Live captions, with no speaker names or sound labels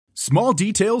Small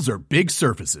details are big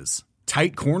surfaces.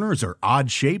 Tight corners are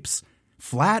odd shapes.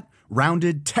 Flat,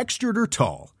 rounded, textured, or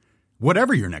tall.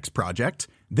 Whatever your next project,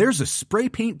 there's a spray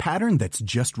paint pattern that's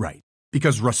just right.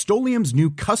 Because Rust-Oleum's new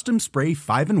Custom Spray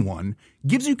 5-in-1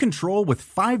 gives you control with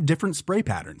 5 different spray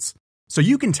patterns. So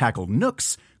you can tackle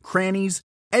nooks, crannies,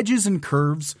 edges, and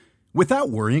curves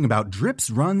without worrying about drips,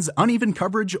 runs, uneven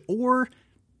coverage, or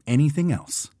anything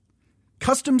else.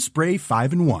 Custom Spray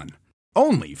 5-in-1.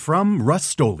 Only from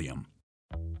Rust-Oleum.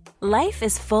 Life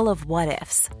is full of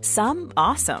what-ifs. Some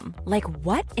awesome. Like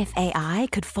what if AI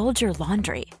could fold your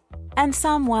laundry? And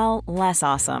some, well, less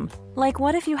awesome. Like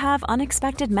what if you have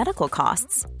unexpected medical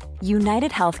costs?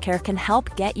 United Healthcare can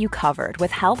help get you covered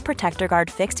with Health Protector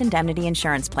Guard fixed indemnity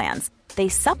insurance plans. They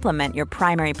supplement your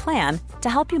primary plan to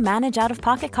help you manage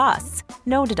out-of-pocket costs.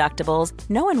 No deductibles,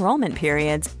 no enrollment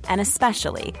periods, and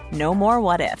especially no more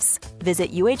what-ifs.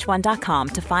 Visit uh1.com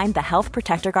to find the Health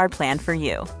Protector Guard plan for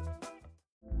you.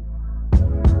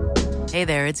 Hey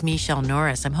there, it's Michelle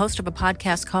Norris. I'm host of a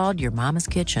podcast called Your Mama's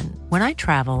Kitchen. When I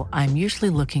travel, I'm usually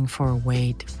looking for a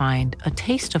way to find a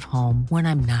taste of home when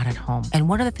I'm not at home. And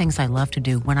one of the things I love to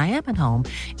do when I am at home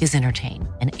is entertain.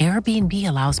 And Airbnb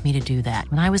allows me to do that.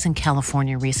 When I was in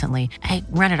California recently, I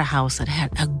rented a house that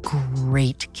had a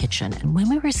great kitchen. And when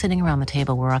we were sitting around the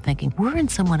table, we were all thinking, we're in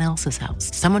someone else's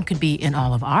house. Someone could be in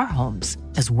all of our homes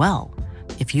as well.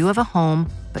 If you have a home,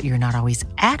 but you're not always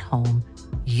at home,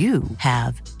 you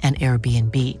have an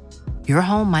Airbnb. Your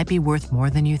home might be worth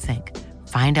more than you think.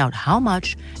 Find out how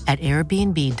much at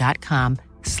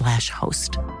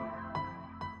airbnb.com/host.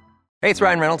 Hey, it's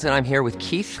Ryan Reynolds, and I'm here with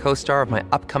Keith, co-star of my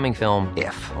upcoming film,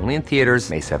 If, only in theaters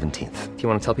May 17th. Do you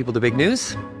want to tell people the big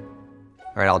news?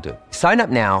 All right, I'll do it. Sign up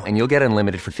now and you'll get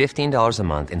unlimited for $15 a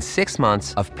month and 6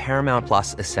 months of Paramount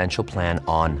Plus Essential Plan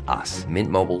on us.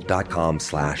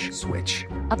 MintMobile.com/switch.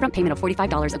 Upfront payment of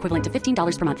 $45 equivalent to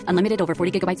 $15 per month. Unlimited over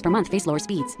 40 gigabytes per month. Face lower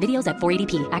speeds. Videos at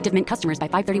 480p. Active Mint customers by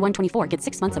 531.24 get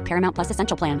 6 months of Paramount Plus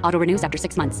Essential Plan. Auto renews after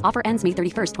 6 months. Offer ends May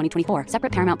 31st, 2024.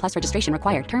 Separate Paramount Plus registration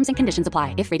required. Terms and conditions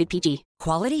apply if rated PG.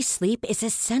 Quality sleep is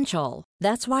essential.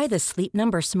 That's why the Sleep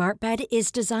Number Smart Bed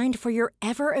is designed for your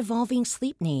ever-evolving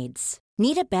sleep needs.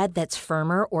 Need a bed that's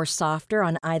firmer or softer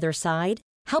on either side?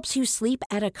 Helps you sleep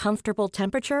at a comfortable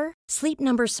temperature? Sleep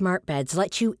Number Smart Beds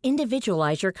let you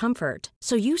individualize your comfort,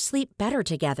 so you sleep better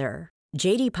together.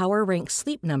 J.D. Power ranks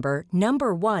Sleep Number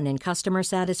number 1 in customer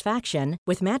satisfaction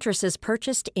with mattresses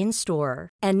purchased in-store.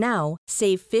 And now,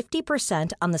 save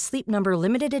 50% on the Sleep Number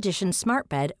Limited Edition Smart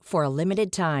Bed for a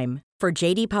limited time. For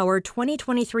J.D. Power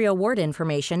 2023 award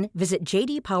information, visit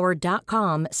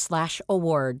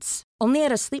jdpower.com/awards. Only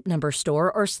at a Sleep Number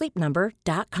store or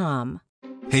sleepnumber.com.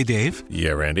 Hey, Dave.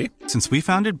 Yeah, Randy. Since we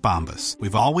founded Bombas,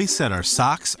 we've always said our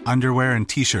socks, underwear, and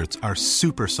T-shirts are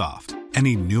super soft.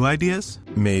 Any new ideas?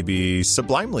 Maybe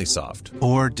sublimely soft.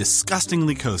 Or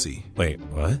disgustingly cozy. Wait,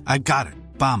 what? I got it.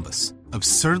 Bombas.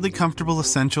 Absurdly comfortable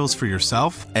essentials for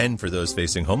yourself and for those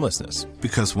facing homelessness.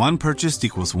 Because one purchased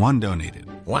equals one donated.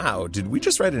 Wow, did we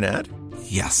just write an ad?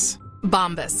 Yes.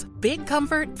 Bombas. Big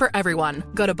comfort for everyone.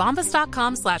 Go to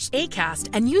bombas.com/ACAST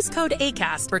and use code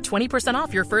ACAST for 20%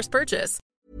 off your first purchase.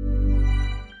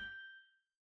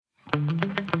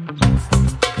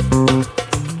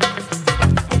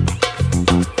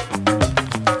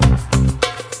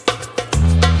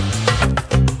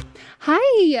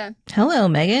 Hi. Hello,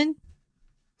 Megan.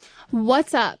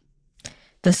 What's up?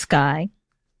 The sky.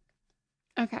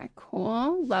 Okay,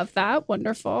 cool. Love that.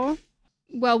 Wonderful.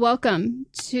 Well, welcome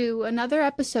to another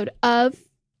episode of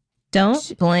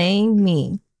Don't Blame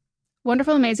Me.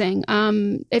 Wonderful, amazing.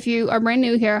 If you are brand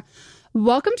new here,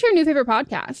 welcome to your new favorite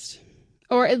podcast,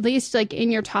 or at least like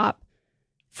in your top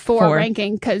four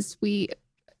ranking, because we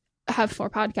have 4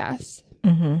 podcasts.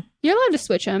 Mm-hmm. You're allowed to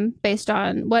switch them based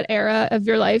on what era of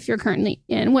your life you're currently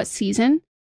in, what season.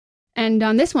 And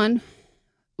on this one,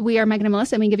 we are Megan and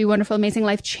Melissa, and we give you wonderful, amazing,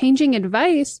 life-changing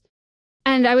advice.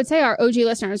 And I would say our OG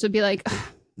listeners would be like,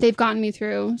 they've gotten me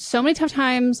through so many tough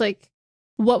times. Like,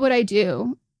 what would I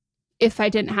do if I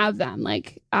didn't have them?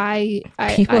 Like,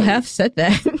 People have said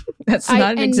that. That's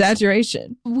not an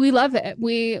exaggeration. We love it.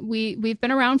 We've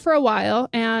been around for a while,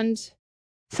 and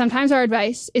sometimes our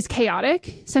advice is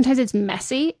chaotic. Sometimes it's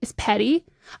messy, it's petty.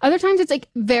 Other times it's like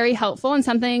very helpful and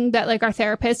something that like our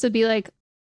therapist would be like,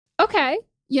 okay,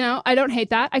 you know, I don't hate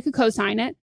that. I could co-sign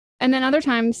it. And then other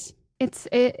times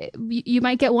you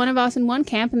might get one of us in one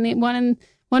camp and the one in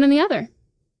the other.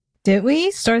 Did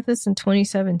we start this in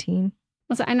 2017?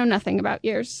 Listen, I know nothing about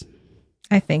years.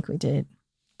 I think we did.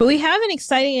 But we have an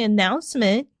exciting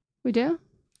announcement. We do?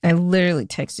 I literally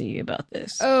texted you about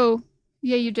this. Oh,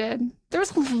 yeah, you did. There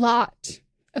was a lot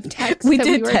of texts. We that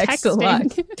did we were text a lot.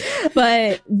 texting.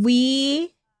 But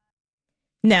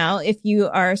now, if you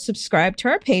are subscribed to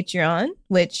our Patreon,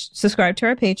 which subscribe to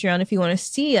our Patreon if you want to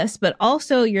see us, but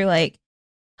also you're like,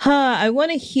 I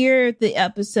want to hear the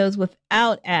episodes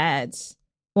without ads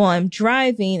while I'm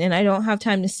driving and I don't have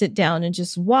time to sit down and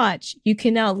just watch, you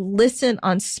can now listen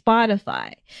on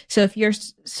Spotify. So if you're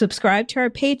subscribed to our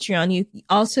Patreon, you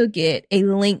also get a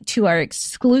link to our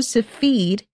exclusive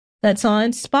feed that's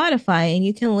on Spotify, and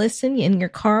you can listen in your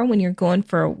car when you're going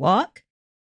for a walk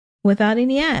without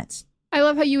any ads. I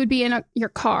love how you would be in your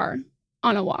car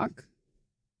on a walk.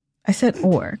 I said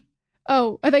or.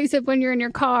 Oh, I thought you said when you're in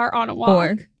your car on a walk.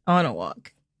 Or on a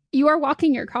walk. You are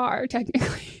walking your car,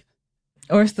 technically.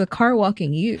 Or is the car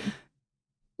walking you?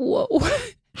 Whoa.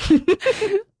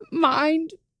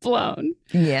 Mind blown.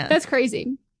 Yeah. That's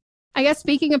crazy. I guess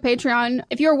speaking of Patreon,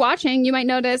 if you're watching, you might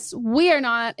notice we are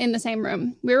not in the same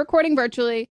room. We're recording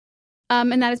virtually.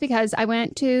 And that is because I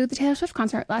went to the Taylor Swift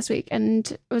concert last week and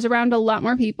it was around a lot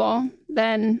more people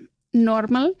than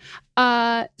normal.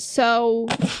 So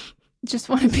just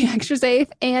want to be extra safe.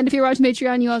 And if you're watching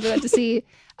Patreon, you also got to see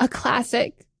a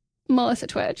classic Melissa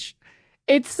Twitch.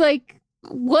 It's like,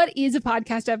 what is a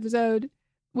podcast episode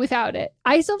without it?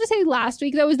 I still have to say last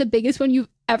week, that was the biggest one you've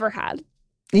ever had.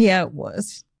 Yeah, it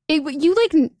was. You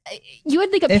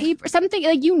had like a paper, something,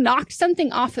 like you knocked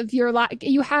something off of your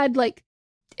you had like,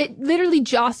 it literally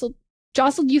jostled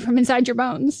you from inside your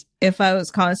bones. If I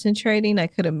was concentrating, I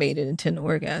could have made it into an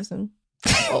orgasm.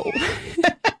 Oh.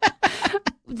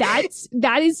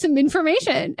 That is some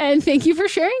information. And thank you for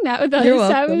sharing that with us. You're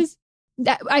welcome.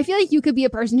 I feel like you could be a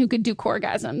person who could do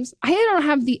coregasms. I don't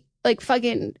have the like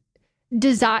fucking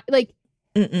desire, like,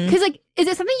 because like, is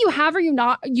it something you have or you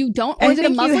don't, or is it a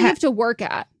muscle you have to work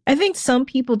at? I think some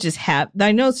people just have.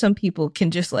 I know some people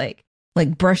can just like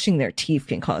brushing their teeth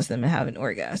can cause them to have an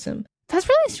orgasm. That's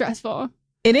really stressful.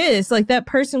 It is. Like that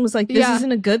person was like, this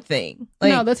isn't a good thing.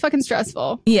 Like, no, that's fucking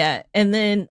stressful. Yeah. And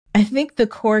then I think the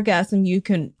coregasm, you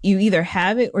either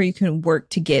have it or you can work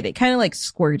to get it. Kind of like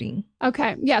squirting.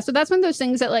 Okay. Yeah. So that's one of those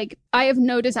things that like I have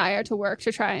no desire to work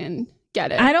to try and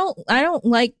get it. I don't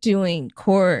like doing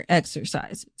core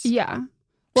exercises. Yeah.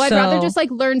 Well, I'd rather just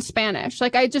like learn Spanish.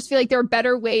 Like I just feel like there are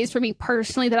better ways for me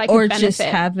personally that I can benefit. Or just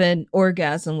have an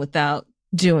orgasm without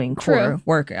doing core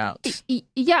workouts.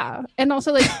 Yeah. And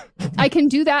also like I can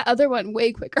do that other one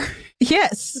way quicker.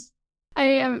 Yes.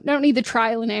 I don't need the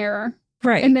trial and error.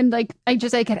 Right. And then like I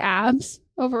get abs.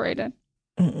 Overrated.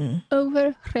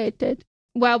 Overrated.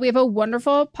 Well, we have a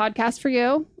wonderful podcast for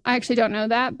you. I actually don't know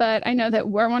that, but I know that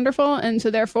we're wonderful. And so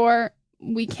therefore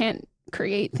we can't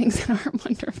create things that aren't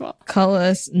wonderful. Call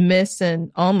us Miss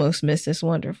and Almost Mrs.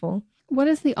 Wonderful. What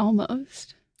is the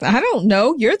almost? I don't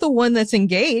know. You're the one that's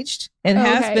engaged and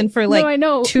has been for like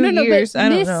 2 years. I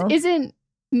don't know. Isn't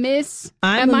Miss?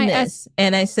 I'm a Miss,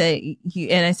 and I said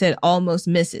almost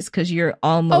Mrs. because you're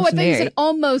almost. Oh, I thought married. You said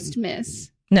almost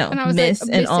Miss. No, and I was Miss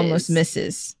like, and almost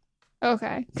Mrs.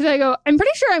 Okay, because I'm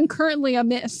pretty sure I'm currently a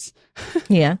Miss.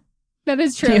 Yeah, that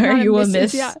is true. Are you a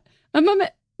Miss? Yeah, I'm a Miss.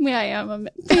 Yeah, I am a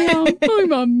Miss.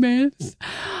 I'm a Miss.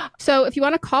 So if you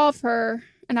want to call for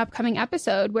an upcoming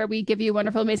episode where we give you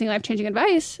wonderful, amazing, life-changing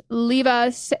advice, leave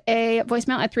us a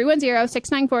voicemail at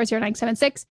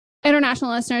 310-694-0976.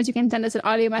 International listeners, you can send us an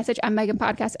audio message at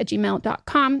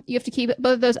meganpodcast@gmail.com. You have to keep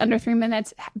both of those under 3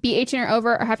 minutes, be 18 or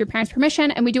over, or have your parents'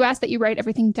 permission. And we do ask that you write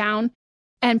everything down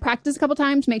and practice a couple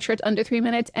times, make sure it's under 3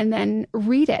 minutes, and then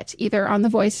read it either on the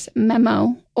voice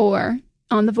memo or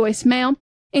on the voicemail.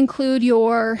 Include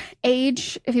your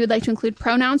age. If you would like to include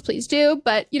pronouns, please do.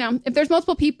 But, if there's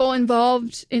multiple people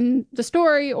involved in the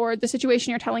story or the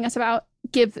situation you're telling us about,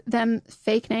 give them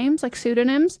fake names like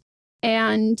pseudonyms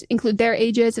and include their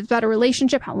ages. If it's about a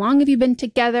relationship, how long have you been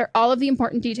together? All of the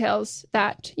important details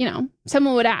that,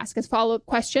 someone would ask as follow-up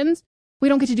questions. We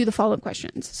don't get to do the follow-up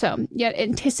questions. So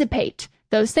anticipate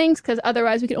those things because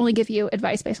otherwise we can only give you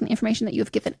advice based on the information that you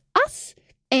have given us.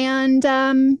 And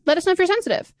let us know if you're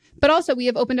sensitive. But also, we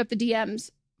have opened up the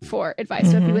DMs for advice.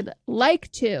 So if you would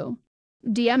like to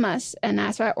DM us and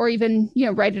ask for, or even,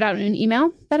 write it out in an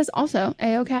email, that is also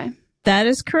A-okay. That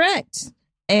is correct.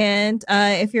 And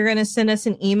if you're going to send us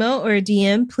an email or a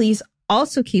DM, please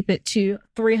also keep it to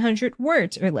 300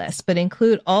 words or less, but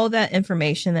include all that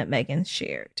information that Megan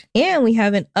shared. And we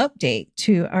have an update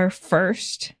to our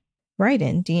first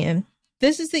write-in DM.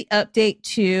 This is the update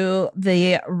to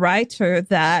the writer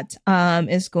that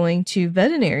is going to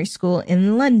veterinary school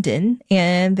in London,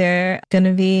 and they're going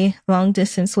to be long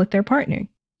distance with their partner.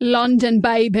 London,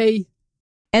 baby.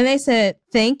 And they said,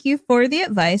 thank you for the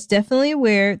advice. Definitely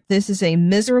aware this is a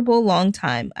miserable long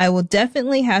time. I will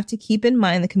definitely have to keep in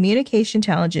mind the communication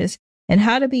challenges and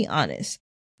how to be honest.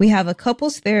 We have a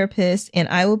couples therapist, and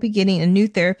I will be getting a new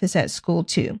therapist at school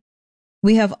too.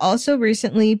 We have also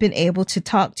recently been able to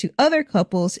talk to other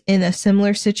couples in a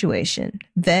similar situation,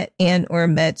 vet and or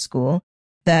med school,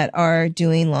 that are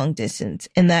doing long distance,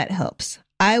 and that helps.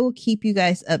 I will keep you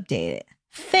guys updated.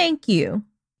 Thank you.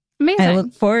 Amazing. I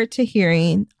look forward to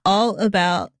hearing all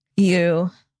about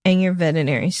you and your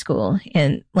veterinary school,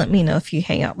 and let me know if you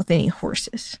hang out with any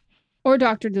horses. Or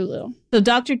Dr. Dolittle. So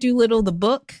Dr. Dolittle, the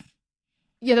book?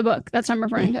 Yeah, the book. That's what I'm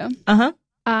referring to. Uh-huh.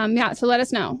 Yeah, so let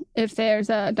us know if there's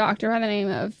a doctor by the name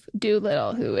of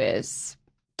Dolittle who is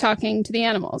talking to the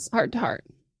animals heart to heart,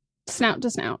 snout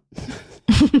to snout.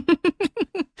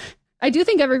 I do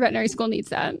think every veterinary school needs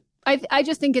that. I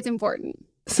just think it's important.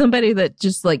 Somebody that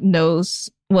just like knows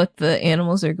what the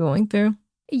animals are going through.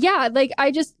 Yeah, like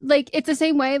I just like it's the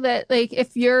same way that like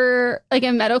if you're like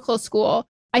in medical school,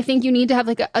 I think you need to have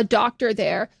like a doctor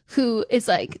there who is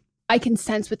like, I can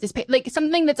sense with this like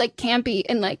something that's like campy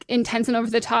and like intense and over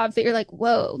the top that you're like,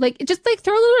 whoa, like just like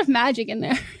throw a little bit of magic in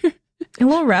there. A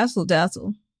little razzle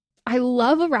dazzle. I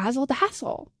love a razzle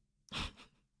dazzle.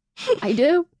 I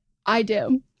do.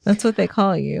 That's what they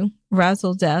call you.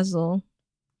 Razzle dazzle.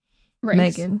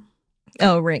 Rinks. Megan.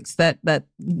 Oh, Rinks. That yeah,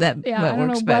 that I don't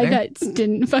works know better. why that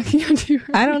didn't fucking do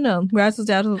right. I don't know. Razzle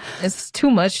dazzle is too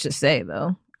much to say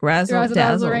though. Razzle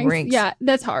dazzle Rinks. Yeah,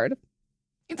 that's hard.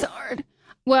 It's hard.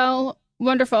 Well,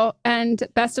 wonderful. And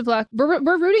best of luck. We're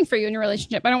rooting for you in your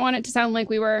relationship. I don't want it to sound like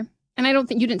we were, and I don't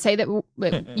think you didn't say that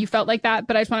you felt like that,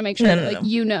 but I just want to make sure that like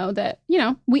you know that, you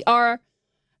know, we are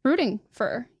rooting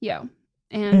for you.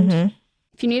 And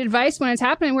if you need advice when it's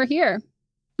happening, we're here.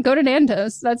 Go to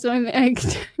Nando's. That's the only thing.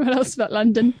 What else about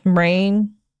London?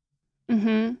 Rain.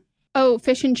 Oh,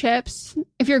 fish and chips.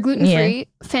 If you're gluten-free,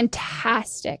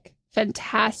 fantastic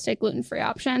gluten-free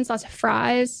options. Lots of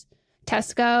fries.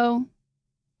 Tesco.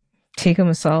 Tikka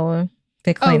masala.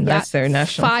 They claim that's their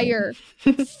national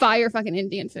fire fucking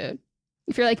Indian food.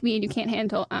 If you're like me and you can't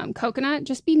handle coconut,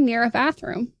 just be near a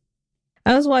bathroom.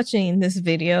 I was watching this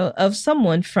video of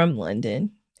someone from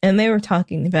London, and they were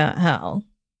talking about how,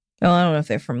 well, I don't know if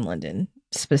they're from London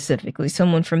specifically,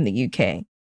 someone from the UK,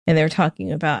 and they were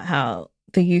talking about how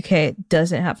the UK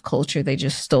doesn't have culture. They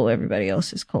just stole everybody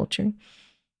else's culture,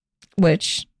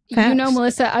 which... Facts. You know,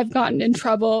 Melissa, I've gotten in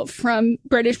trouble from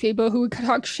British people who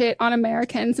talk shit on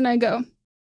Americans, and I go,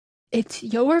 it's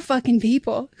your fucking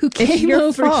people who came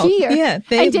over here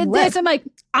and did this. I'm like,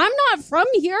 I'm not from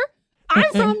here. I'm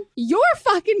from your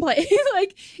fucking place.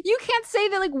 Like, you can't say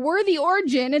that, like, we're the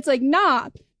origin. It's like, nah,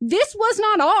 this was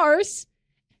not ours.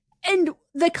 And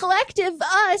the collective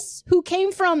us who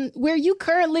came from where you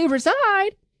currently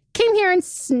reside came here and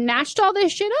snatched all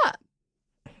this shit up.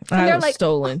 And I they're was like,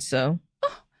 stolen, so...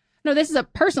 No, this is a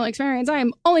personal experience. I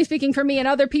am only speaking for me and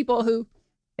other people who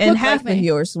and half of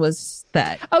yours was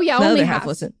that. Oh, yeah, the only other half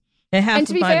wasn't. And half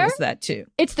of mine was that, too.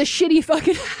 It's the shitty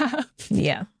fucking half.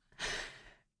 Yeah.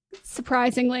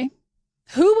 Surprisingly.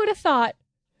 Who would have thought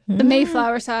the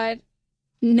Mayflower side?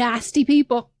 Nasty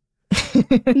people.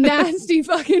 Nasty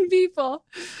fucking people.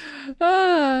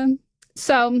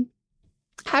 So,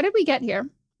 how did we get here?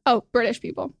 Oh, British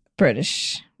people.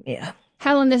 British, yeah.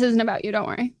 Helen, this isn't about you. Don't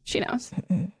worry. She knows.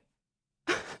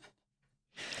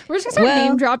 We're just gonna start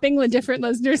name dropping the different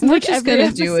listeners. We're just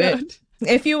gonna do it.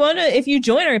 If you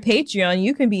join our Patreon,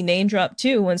 you can be name dropped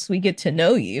too once we get to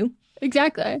know you.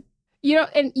 Exactly. You know,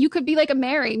 and you could be like a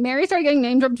Mary. Mary started getting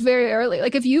name dropped very early.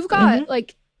 Like if you've got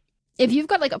like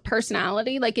a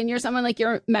personality, like and you're someone like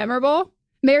you're memorable,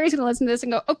 Mary's gonna listen to this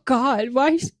and go, "Oh God,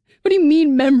 why? What do you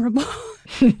mean memorable?"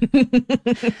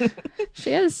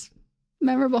 She is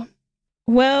memorable.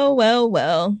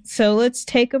 Well. So let's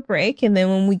take a break. And then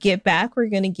when we get back, we're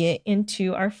going to get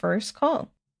into our first call.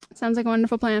 Sounds like a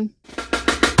wonderful plan.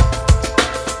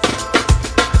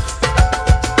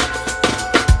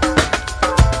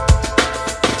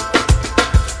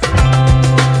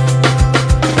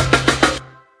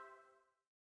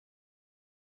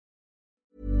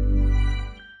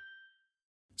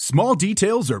 Small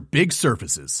details are big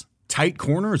surfaces. Tight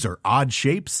corners are odd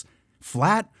shapes.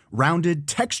 Flat, rounded,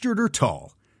 textured, or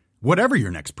tall. Whatever your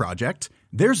next project,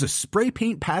 there's a spray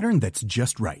paint pattern that's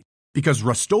just right. Because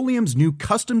Rust-Oleum's new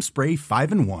Custom Spray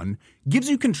 5-in-1 gives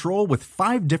you control with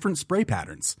 5 different spray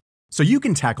patterns. So you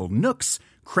can tackle nooks,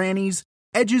 crannies,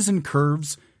 edges, and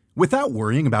curves without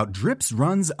worrying about drips,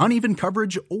 runs, uneven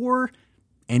coverage, or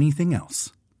anything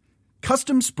else.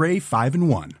 Custom Spray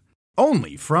 5-in-1.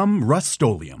 Only from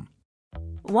Rust-Oleum.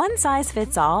 One size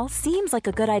fits all seems like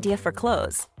a good idea for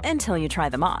clothes until you try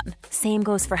them on. Same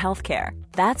goes for healthcare.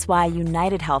 That's why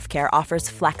United Healthcare offers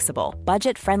flexible,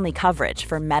 budget-friendly coverage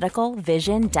for medical,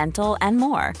 vision, dental, and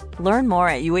more. Learn more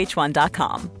at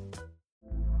uh1.com.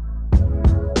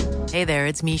 Hey there,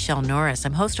 it's Michelle Norris.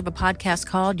 I'm host of a podcast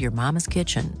called Your Mama's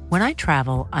Kitchen. When I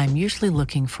travel, I'm usually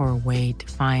looking for a way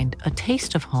to find a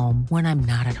taste of home when I'm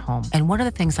not at home. And one of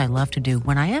the things I love to do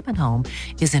when I am at home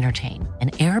is entertain.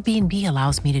 And Airbnb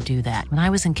allows me to do that. When I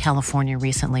was in California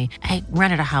recently, I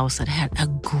rented a house that had a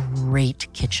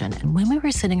great kitchen. And when we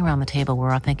were sitting around the table, we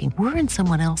were all thinking, we're in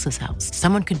someone else's house.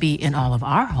 Someone could be in all of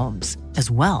our homes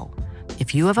as well.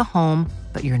 If you have a home,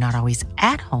 but you're not always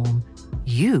at home,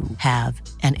 you have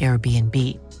an Airbnb.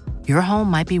 Your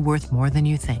home might be worth more than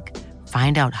you think.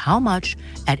 Find out how much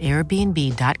at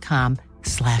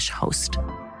airbnb.com/host.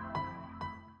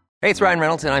 Hey, it's Ryan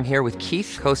Reynolds, and I'm here with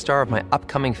Keith, co-star of my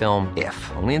upcoming film,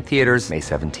 If, only in theaters May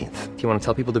 17th. Do you want to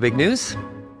tell people the big news?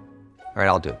 All right,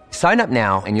 I'll do it. Sign up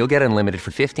now and you'll get unlimited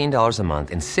for $15 a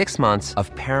month and 6 months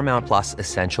of Paramount Plus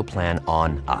Essential Plan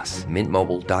on us.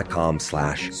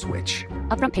 MintMobile.com/switch.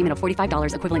 Upfront payment of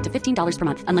 $45 equivalent to $15 per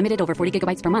month. Unlimited over 40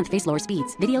 gigabytes per month. Face lower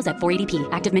speeds. Videos at 480p.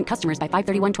 Active Mint customers by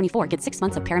 531.24 get 6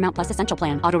 months of Paramount Plus Essential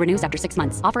Plan. Auto renews after 6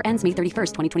 months. Offer ends May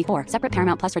 31st, 2024. Separate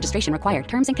Paramount Plus registration required.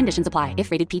 Terms and conditions apply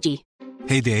if rated PG.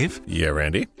 Hey, Dave. Yeah,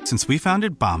 Randy. Since we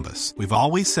founded Bombas, we've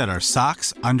always said our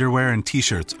socks, underwear, and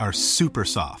T-shirts are super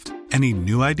soft. Any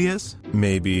new ideas?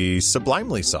 Maybe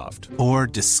sublimely soft. Or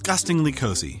disgustingly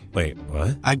cozy. Wait,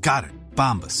 what? I got it.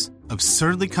 Bombas.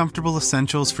 Absurdly comfortable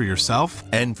essentials for yourself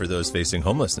And for those facing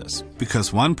homelessness.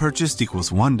 because one purchased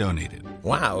equals one donated.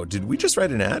 Wow, did we just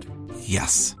write an ad?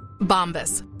 Yes.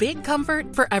 Bombas. Big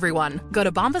comfort for everyone. Go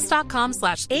to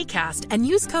bombas.com/ACAST and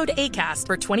use code ACAST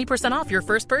for 20% off your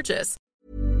first purchase.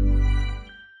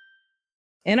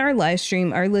 In our live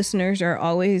stream, our listeners are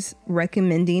always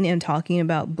recommending and talking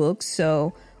about books.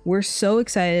 So we're so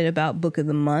excited about Book of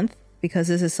the Month because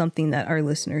this is something that our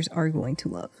listeners are going to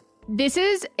love. This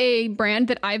is a brand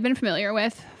that I've been familiar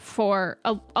with for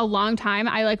a long time.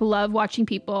 I love watching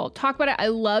people talk about it. I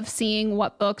love seeing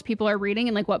what books people are reading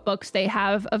and what books they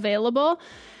have available.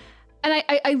 And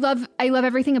I love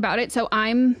everything about it. So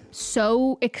I'm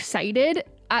so excited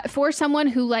for someone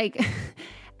who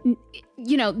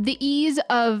the ease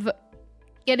of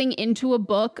getting into a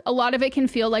book, a lot of it can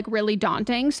feel really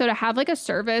daunting. So to have a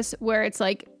service where it's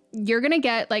you're going to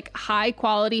get high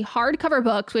quality hardcover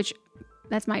books, which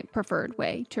that's my preferred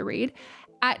way to read,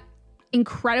 at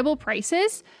incredible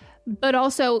prices, but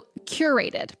also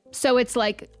curated. So it's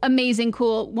amazing,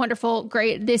 cool, wonderful,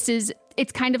 great.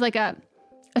 It's kind of a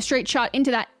straight shot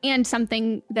into that, and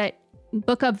something that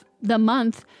Book of the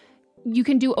Month you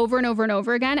can do over and over and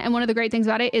over again. And one of the great things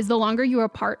about it is the longer you are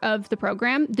part of the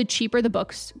program, the cheaper the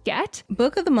books get.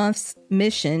 Book of the Month's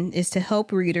mission is to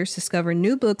help readers discover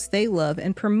new books they love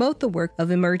and promote the work of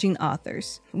emerging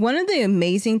authors. One of the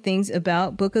amazing things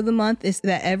about Book of the Month is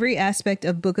that every aspect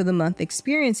of Book of the Month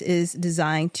experience is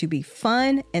designed to be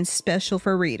fun and special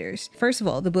for readers. First of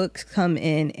all, the books come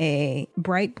in a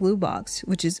bright blue box,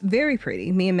 which is very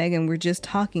pretty. Me and Megan were just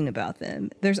talking about them.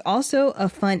 There's also a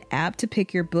fun app to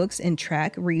pick your books and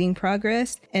track reading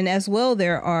progress. And as well,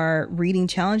 there are reading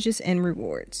challenges and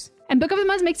rewards. And Book of the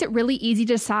Month makes it really easy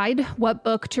to decide what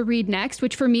book to read next,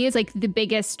 which for me is the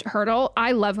biggest hurdle.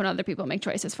 I love when other people make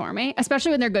choices for me,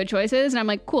 especially when they're good choices. And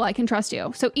I'm cool, I can trust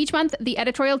you. So each month, the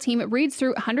editorial team reads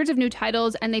through hundreds of new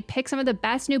titles and they pick some of the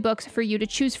best new books for you to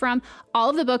choose from. All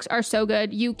of the books are so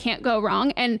good, you can't go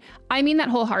wrong. And I mean that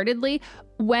wholeheartedly.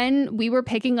 When we were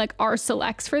picking our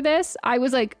selects for this, I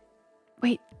was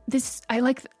wait, I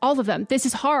like all of them. This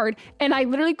is hard. And I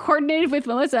literally coordinated with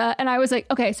Melissa and I was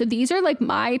okay, so these are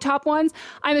my top ones.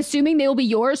 I'm assuming they will be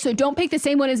yours. So don't pick the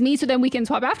same one as me so then we can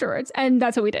swap afterwards. And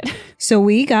that's what we did. So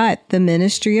we got The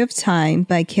Ministry of Time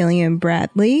by Killian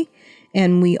Bradley.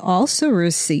 And we also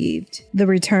received The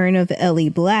Return of Ellie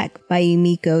Black by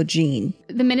Emiko Jean.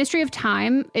 The Ministry of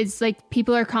Time is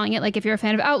people are calling it if you're a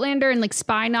fan of Outlander and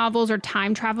spy novels or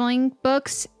time traveling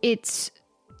books, it's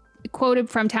quoted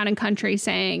from Town and Country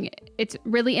saying it's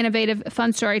really innovative,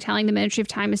 fun storytelling. The Ministry of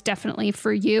Time is definitely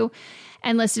for you,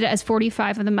 and listed as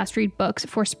 45 of the must-read books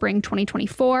for spring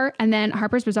 2024. And then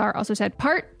Harper's Bazaar also said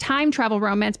part time travel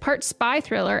romance, part spy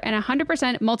thriller, and 100%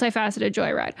 multifaceted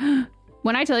joyride.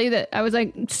 When I tell you that, I was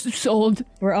sold.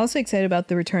 We're also excited about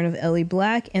The Return of Ellie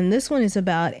Black, and this one is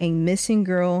about a missing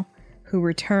girl who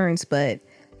returns, but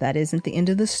that isn't the end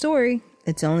of the story.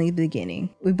 It's only the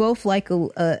beginning. We both like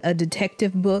a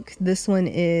detective book. This one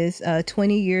is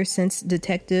 20 years since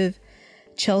Detective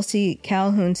Chelsea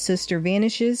Calhoun's sister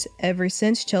vanishes. Ever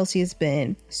since, Chelsea has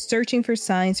been searching for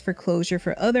signs for closure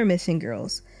for other missing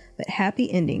girls, but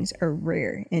happy endings are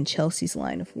rare in Chelsea's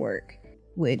line of work,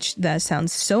 which that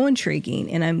sounds so intriguing,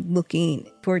 and I'm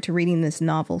looking forward to reading this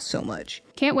novel so much.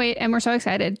 Can't wait, and we're so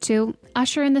excited to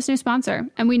usher in this new sponsor.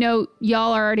 And we know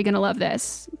y'all are already going to love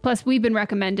this. Plus, we've been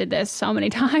recommended this so many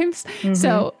times,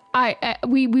 so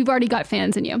we've already got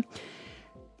fans in you.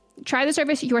 Try the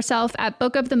service yourself at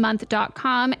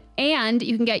bookofthemonth.com, and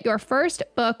you can get your first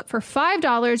book for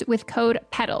 $5 with code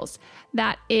PETALS.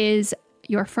 That is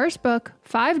your first book,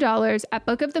 $5 at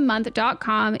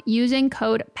bookofthemonth.com using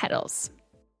code PETALS.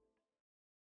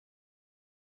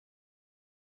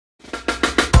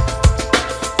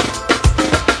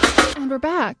 And we're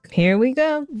back. Here we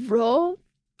go. Roll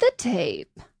the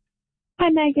tape. Hi,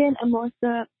 Megan. I'm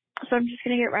Melissa. So I'm just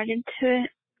going to get right into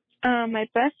it. My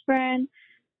best friend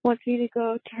wants me to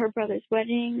go to her brother's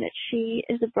wedding that she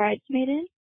is a bridesmaid in.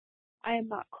 I am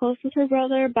not close with her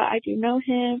brother, but I do know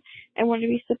him and want to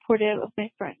be supportive of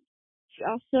my friend. She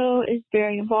also is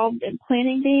very involved in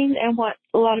planning things and wants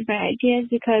a lot of my ideas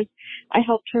because I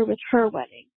helped her with her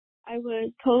wedding. I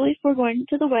was totally for going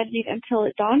to the wedding until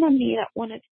it dawned on me that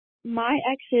one of my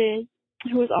exes,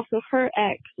 who was also her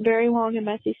ex, very long and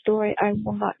messy story I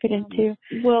will not get into,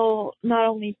 will not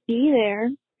only be there,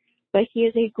 but he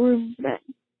is a groomsman.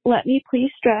 Let me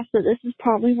please stress that this is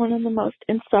probably one of the most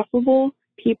insufferable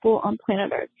people on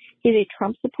planet Earth. He's a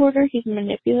Trump supporter, he's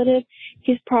manipulative,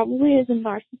 he's probably is a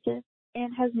narcissist,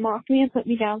 and has mocked me and put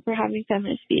me down for having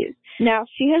feminist views. Now,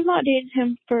 she has not dated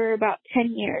him for about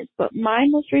 10 years, but my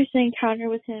most recent encounter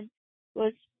with him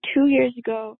was 2 years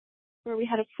ago, where we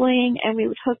had a fling and we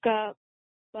would hook up,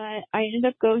 but I ended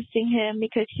up ghosting him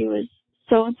because he was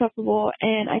so insufferable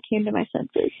and I came to my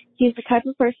senses. He's the type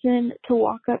of person to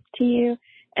walk up to you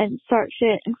and start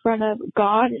shit in front of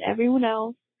God and everyone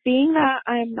else. Being that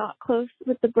I am not close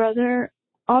with the brother,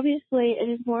 obviously it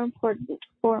is more important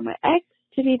for my ex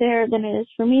to be there than it is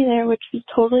for me there, which is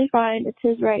totally fine. It's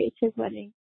his right. It's his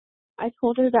wedding. I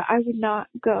told her that I would not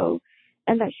go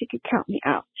and that she could count me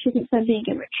out. She thinks I'm being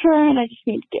immature and I just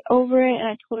need to get over it. And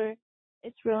I told her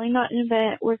it's really not an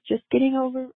event worth just getting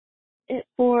over it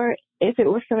for. If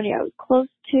it were somebody I was close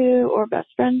to or best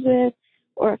friends with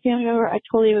or a family member, I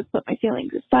totally would put my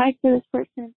feelings aside for this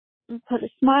person and put a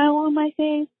smile on my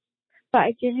face. But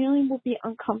I genuinely will be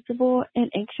uncomfortable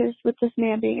and anxious with this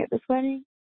man being at this wedding,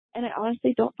 and I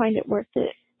honestly don't find it worth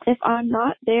it. If I'm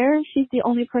not there, she's the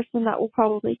only person that will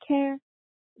probably care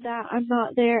that I'm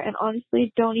not there, and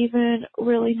honestly don't even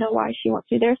really know why she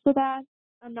wants me there so bad.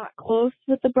 I'm not close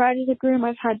with the bride or the groom.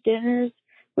 I've had dinners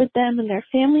with them and their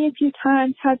family a few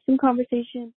times, had some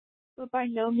conversations, but by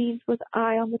no means was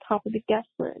I on the top of the guest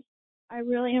list. I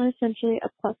really am essentially a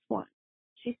plus one.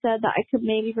 She said that I could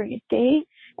maybe bring a date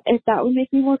if that would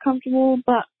make me more comfortable,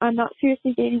 but I'm not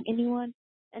seriously dating anyone,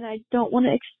 and I don't want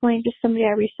to explain to somebody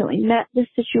I recently met this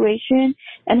situation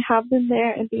and have them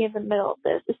there and be in the middle of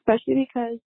this, especially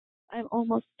because I'm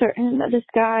almost certain that this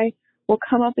guy will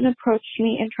come up and approach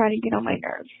me and try to get on my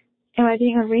nerves. Am I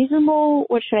being unreasonable?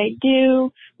 What should I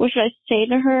do? What should I say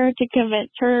to her to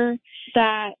convince her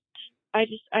that I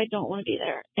don't want to be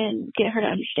there and get her to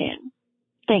understand?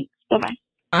 Thanks. Bye-bye.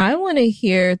 I want to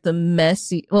hear the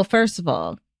messy. Well, first of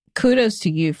all, kudos to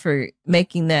you for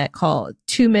making that call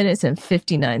 2 minutes and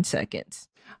 59 seconds.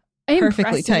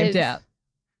 Perfectly timed out.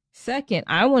 Second,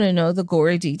 I want to know the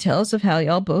gory details of how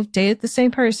y'all both dated the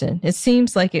same person. It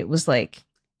seems like it was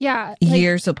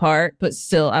years apart, but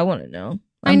still, I want to know.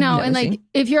 I know. And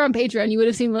if you're on Patreon, you would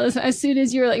have seen Melissa as soon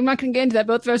as you were like, I'm not going to get into that.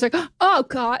 Both of us like, oh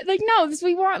God, no,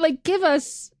 we want, give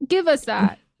us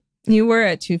that. You were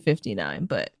at 2:59,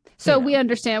 but. So we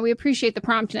understand. We appreciate the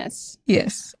promptness.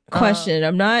 Yes. Question.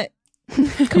 I'm not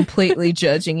completely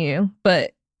judging you,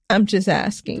 but I'm just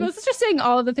asking. I was just saying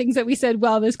all of the things that we said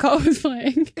while this call was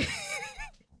playing.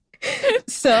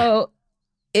 So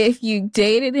if you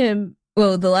dated him,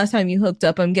 well, the last time you hooked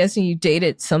up, I'm guessing you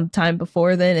dated sometime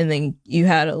before then, and then you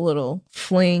had a little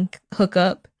fling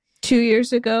hookup 2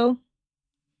 years ago.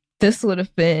 This would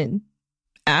have been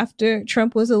after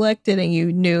Trump was elected and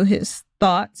you knew his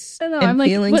thoughts and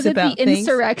feelings was it about the things.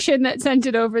 Insurrection that sent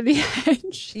it over the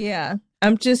edge? Yeah.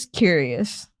 I'm just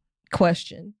curious.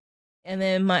 Question. And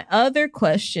then my other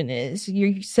question is,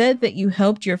 you said that you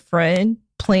helped your friend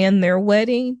plan their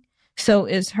wedding. So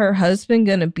is her husband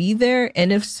going to be there?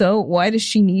 And if so, why does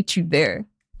she need you there?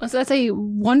 So that's a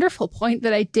wonderful point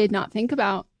that I did not think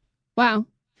about. Wow.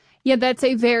 Yeah, that's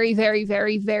a very, very,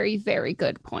 very, very, very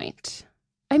good point.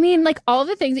 I mean, all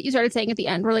the things that you started saying at the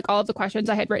end were all of the questions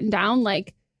I had written down.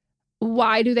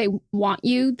 why do they want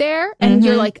you there? And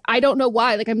you're like, I don't know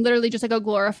why. Like, I'm literally just like a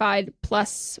glorified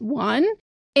 +1.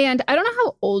 And I don't know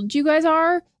how old you guys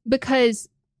are, because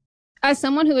as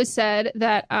someone who has said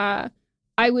that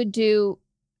I would do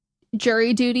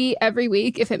jury duty every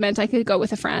week if it meant I could go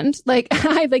with a friend. Like,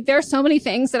 there are so many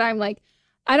things that I'm like,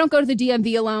 I don't go to the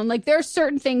DMV alone. Like, there are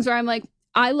certain things where I'm like,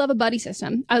 I love a buddy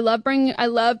system. I love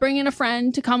bringing a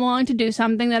friend to come along to do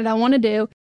something that I want to do,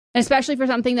 and especially for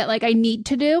something that like I need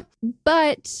to do.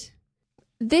 But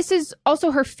this is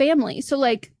also her family, so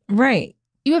like, right?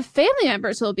 You have family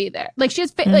members who will be there. Like, she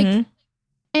has like,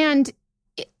 and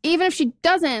even if she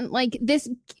doesn't, like, this,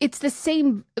 it's the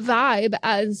same vibe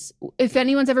as if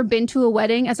anyone's ever been to a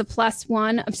wedding as a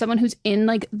 +1 of someone who's in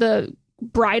like the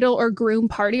bridal or groom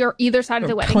party or either side of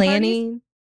the wedding planning parties.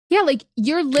 Yeah, like,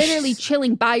 you're literally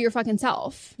chilling by your fucking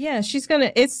self. Yeah,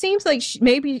 it seems like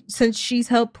maybe since she's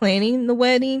helped planning the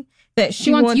wedding, that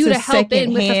she wants you a to help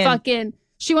in with hand. the fucking,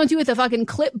 she wants you with a fucking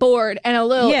clipboard and a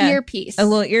little earpiece. A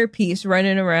little earpiece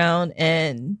running around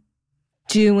and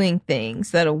doing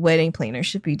things that a wedding planner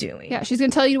should be doing. Yeah, she's going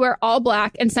to tell you to wear all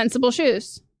black and sensible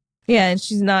shoes. Yeah, and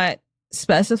she's not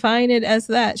specifying it as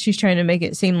that. She's trying to make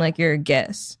it seem like you're a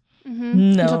guest.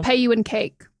 No. She'll pay you in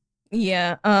cake.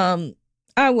 Yeah,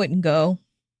 I wouldn't go.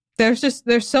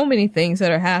 There's so many things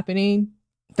that are happening.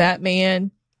 That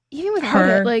man, even with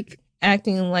her, like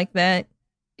acting like that.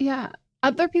 Yeah,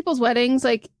 other people's weddings.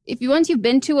 Like, once you've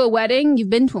been to a wedding, you've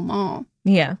been to them all.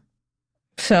 Yeah.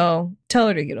 So tell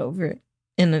her to get over it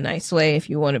in a nice way if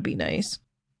you want to be nice.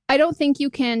 I don't think you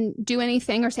can do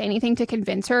anything or say anything to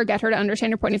convince her or get her to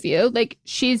understand your point of view. Like,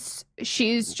 she's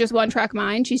just one track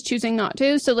mind. She's choosing not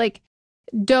to. So like,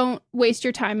 don't waste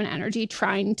your time and energy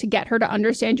trying to get her to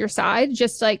understand your side.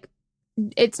 Just like,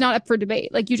 it's not up for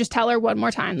debate. Like, you just tell her one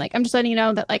more time, like, I'm just letting you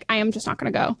know that like I am just not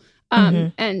going to go.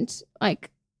 And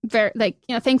like, very like,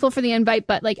 you know, thankful for the invite,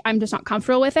 but like, I'm just not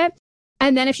comfortable with it.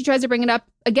 And then if she tries to bring it up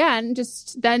again,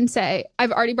 just then say,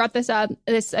 I've already brought this up.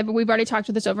 We've already talked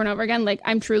to this over and over again. Like,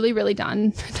 I'm truly really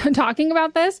done talking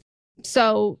about this.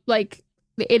 So like,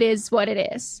 it is what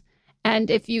it is. And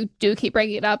if you do keep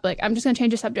bringing it up, like, I'm just going to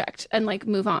change the subject and like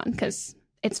move on because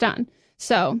it's done.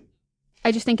 So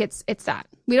I just think it's that.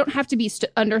 We don't have to be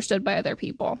understood by other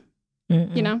people,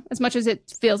 you know, as much as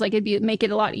it feels like make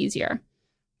it a lot easier.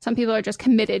 Some people are just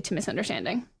committed to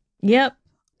misunderstanding. Yep.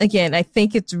 Again, I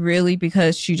think it's really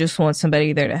because she just wants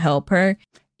somebody there to help her.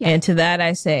 Yeah. And to that,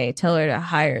 I say, tell her to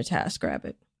hire a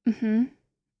TaskRabbit.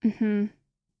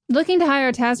 Looking to hire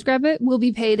a TaskRabbit will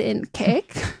be paid in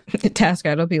cake. The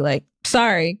TaskRabbit will be like,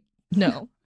 sorry, no.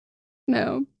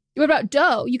 No. What about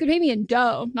dough? You could pay me in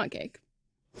dough, not cake.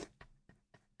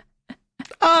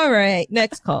 All right,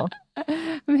 next call.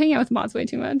 I'm hanging out with mods way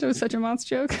too much. It was such a mods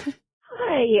joke.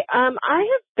 Hi, I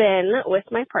have been with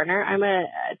my partner. I'm a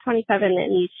 27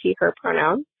 and use she, her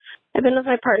pronouns. I've been with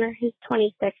my partner who's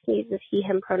 26 and uses he,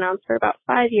 him pronouns for about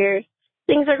 5 years.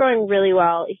 Things are going really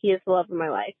well. He is the love of my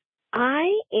life. I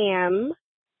am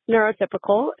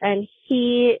neurotypical, and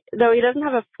though he doesn't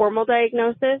have a formal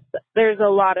diagnosis, there's a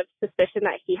lot of suspicion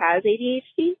that he has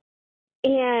ADHD.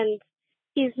 And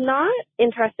he's not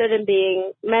interested in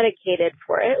being medicated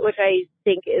for it, which I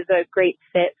think is a great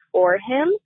fit for him.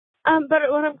 But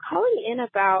what I'm calling in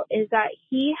about is that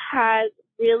he has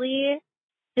really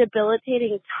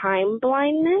debilitating time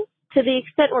blindness to the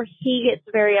extent where he gets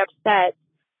very upset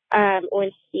when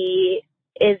he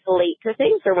is late to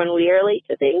things or when we are late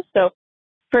to things. So,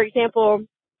 for example,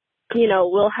 you know,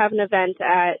 we'll have an event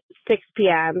at 6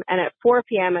 p.m. and at 4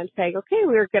 p.m. I'm saying, okay,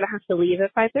 we're going to have to leave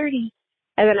at 5:30.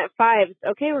 And then at 5,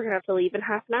 okay, we're going to have to leave in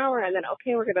half an hour. And then,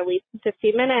 okay, we're going to leave in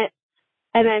 15 minutes.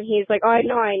 And then he's like, oh, I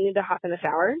know I need to hop in the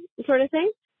shower, sort of thing.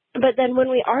 But then when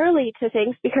we are late to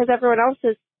things, because everyone else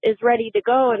is ready to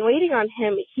go and waiting on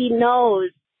him, he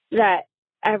knows that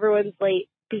everyone's late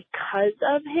because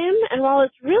of him. And while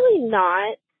it's really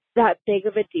not that big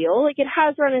of a deal, like, it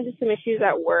has run into some issues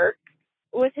at work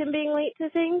with him being late to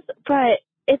things, but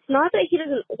it's not that he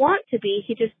doesn't want to be.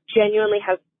 He just genuinely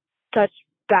has such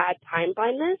bad time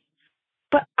blindness.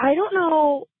 But I don't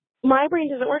know. My brain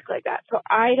doesn't work like that, so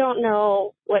I don't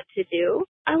know what to do.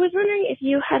 I was wondering if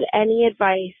you had any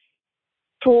advice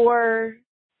for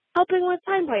helping with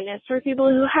time blindness for people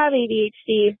who have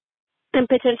ADHD, and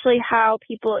potentially how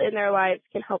people in their lives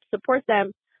can help support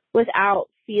them without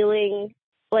feeling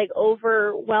like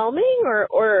overwhelming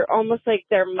or almost like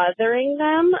they're mothering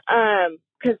them,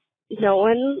 because no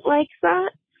one likes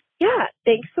that. Yeah,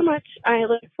 thanks so much. I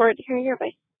look forward to hearing your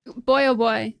advice. Boy, oh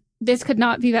boy. This could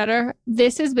not be better.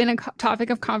 This has been a topic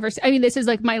of conversation. I mean, this is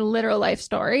like my literal life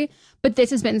story, but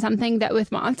this has been something that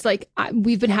with Moths, like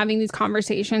we've been having these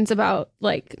conversations about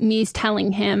like me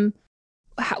telling him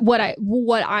what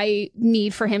I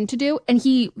need for him to do. And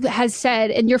he has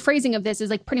said, and your phrasing of this is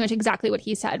like pretty much exactly what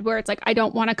he said, where it's like, I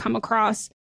don't want to come across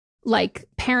like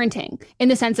parenting in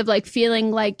the sense of like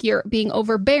feeling like you're being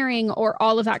overbearing or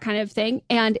all of that kind of thing.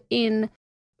 And in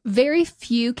very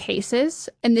few cases,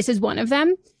 and this is one of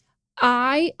them,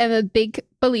 I am a big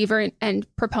believer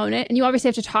and proponent, and you obviously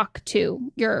have to talk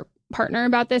to your partner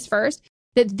about this first,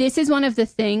 that this is one of the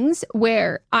things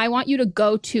where I want you to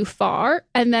go too far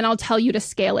and then I'll tell you to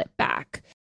scale it back,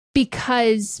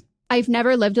 because I've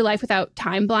never lived a life without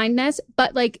time blindness.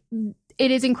 But like,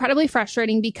 it is incredibly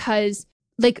frustrating because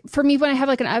like for me, when I have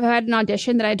like I've had an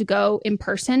audition that I had to go in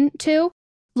person to,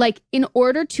 like in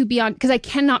order to be on, because I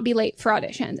cannot be late for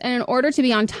auditions. And in order to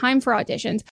be on time for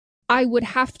auditions, I would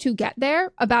have to get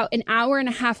there about an hour and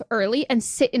a half early and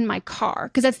sit in my car,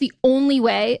 because that's the only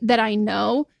way that I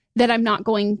know that I'm not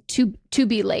going to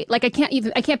be late. Like I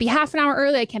can't be half an hour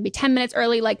early. I can't be 10 minutes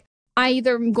early. Like I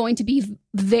either am going to be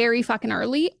very fucking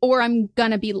early or I'm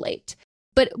gonna be late.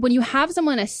 But when you have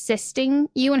someone assisting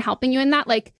you and helping you in that,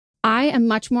 like I am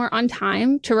much more on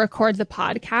time to record the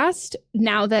podcast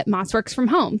now that Moss works from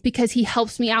home, because he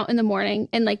helps me out in the morning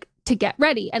and like to get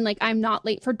ready. And like, I'm not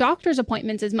late for doctor's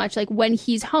appointments as much, like when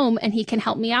he's home and he can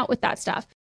help me out with that stuff.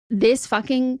 This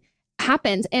fucking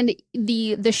happens. And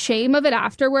the shame of it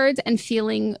afterwards and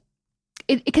feeling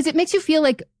it, because it makes you feel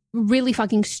like really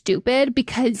fucking stupid,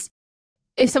 because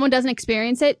if someone doesn't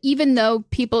experience it, even though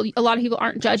a lot of people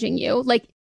aren't judging you, like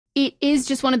it is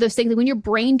just one of those things that when your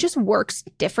brain just works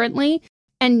differently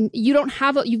and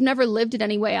you've never lived it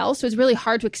anywhere else. So it's really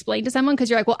hard to explain to someone,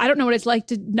 because you're like, well, I don't know what it's like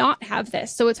to not have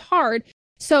this. So it's hard.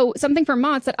 So something for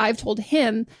Mats that I've told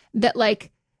him that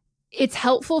like, it's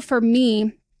helpful for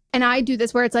me. And I do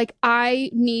this where it's like, I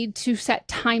need to set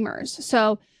timers.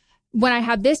 So when I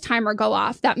have this timer go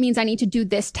off, that means I need to do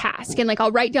this task. And like,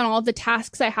 I'll write down all of the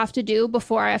tasks I have to do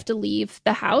before I have to leave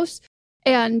the house.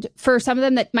 And for some of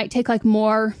them that might take like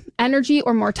more energy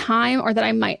or more time, or that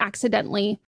I might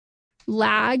accidentally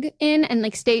lag in and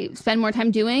like spend more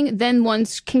time doing, then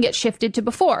ones can get shifted to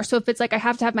before. So if it's like, I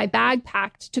have to have my bag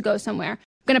packed to go somewhere,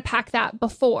 I'm going to pack that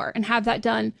before and have that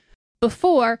done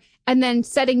before. And then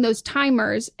setting those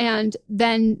timers, and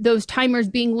then those timers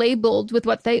being labeled with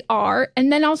what they are.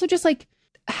 And then also just like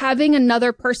having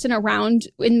another person around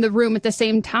in the room at the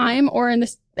same time, or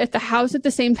at the house at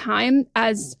the same time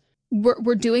as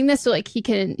we're doing this. So like he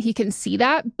can see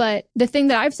that. But the thing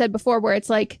that I've said before, where it's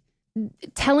like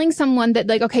telling someone that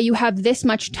like, okay, you have this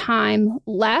much time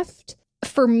left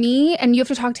for me, and you have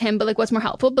to talk to him, but like what's more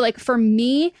helpful. But like for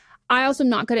me, I also am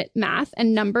not good at math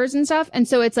and numbers and stuff. And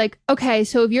so it's like, okay,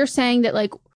 so if you're saying that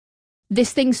like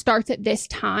this thing starts at this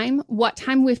time, what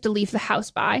time do we have to leave the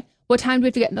house by? What time do we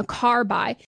have to get in the car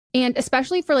by? And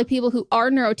especially for like people who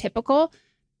are neurotypical,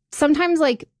 sometimes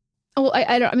like,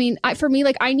 for me,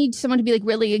 like I need someone to be like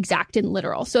really exact and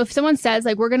literal. So if someone says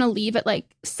like, we're going to leave at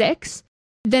like 6,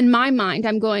 then my mind,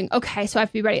 I'm going, okay, so I have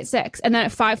to be ready at 6. And then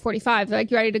at 5:45, they're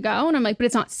like, you ready to go? And I'm like, but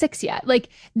it's not 6 yet. Like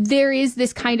there is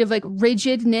this kind of like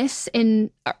rigidness in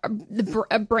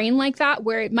a brain like that,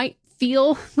 where it might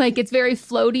feel like it's very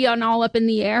floaty and all up in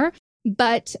the air.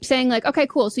 But saying like, okay,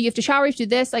 cool. So you have to shower, you have to do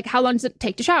this. Like, how long does it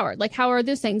take to shower? Like, how are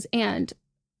those things? And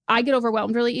I get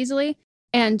overwhelmed really easily.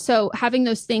 And so having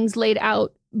those things laid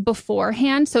out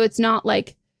beforehand, so it's not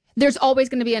like, there's always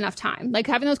going to be enough time. Like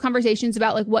having those conversations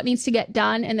about like what needs to get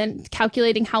done, and then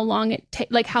calculating how long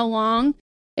how long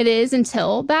it is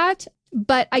until that.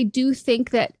 But I do think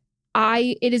that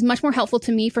it is much more helpful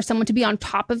to me for someone to be on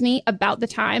top of me about the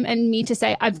time, and me to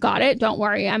say, I've got it, don't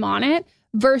worry, I'm on it,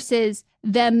 versus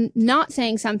them not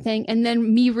saying something and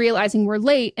then me realizing we're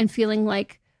late and feeling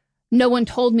like no one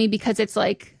told me, because it's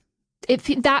like,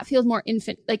 that feels more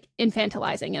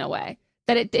infantilizing in a way,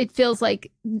 that it feels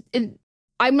like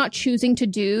I'm not choosing to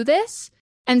do this.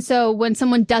 And so when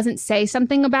someone doesn't say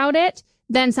something about it,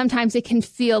 then sometimes it can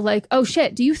feel like, oh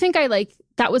shit, do you think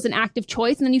that was an active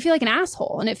choice? And then you feel like an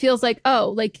asshole. And it feels like,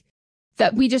 oh, like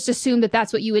that we just assumed that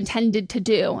that's what you intended to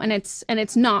do. And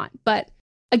it's not. But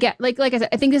again, like I said,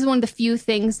 I think this is one of the few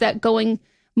things that going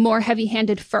more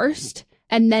heavy-handed first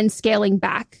and then scaling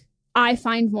back, I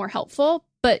find more helpful.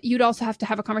 But you'd also have to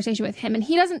have a conversation with him. And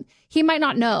he might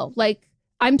not know. Like,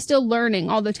 I'm still learning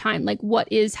all the time, like what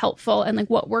is helpful and like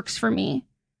what works for me.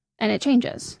 And it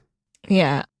changes.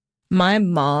 Yeah. My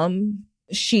mom,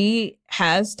 she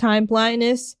has time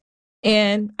blindness,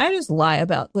 and I just lie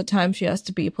about what time she has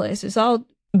to be places. I'll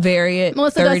vary it,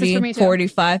 Melissa 30,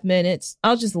 45 minutes.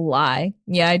 I'll just lie.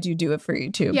 Yeah, I do it for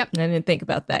you too. Yep. I didn't think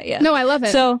about that yet. No, I love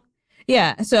it. So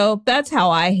yeah, so that's how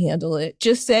I handle it.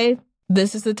 Just say,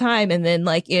 this is the time. And then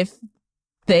like if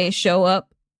they show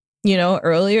up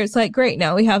earlier, it's like, great,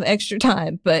 now we have extra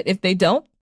time. But if they don't,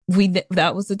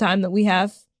 that was the time that we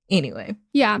have anyway.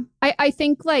 Yeah. I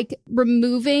think like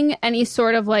removing any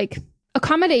sort of like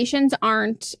accommodations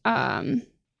aren't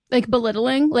like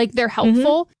belittling, like they're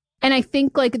helpful. Mm-hmm. And I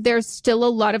think like there's still a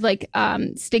lot of like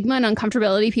stigma and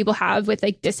uncomfortability people have with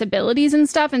like disabilities and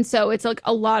stuff. And so it's like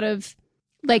a lot of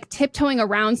like tiptoeing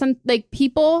around some like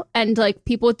people and like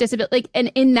people with disability, like,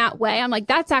 and in that way, I'm like,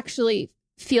 that's actually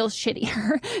feels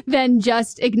shittier than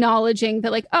just acknowledging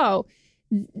that like, oh,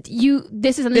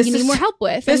 this is something you need more help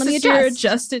with. This is your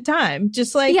adjusted time.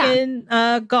 Just like in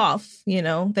golf,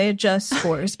 they adjust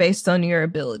scores based on your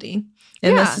ability.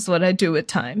 And this is what I do with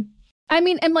time. I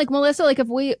mean, and like Melissa, like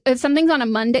if something's on a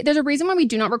Monday, there's a reason why we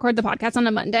do not record the podcast on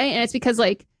a Monday. And it's because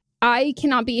like I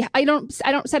don't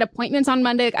set appointments on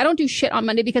Monday. Like, I don't do shit on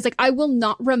Monday because like I will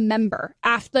not remember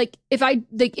after, like if I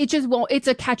like it just won't, it's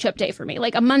a catch up day for me.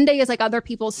 Like a Monday is like other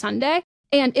people's Sunday.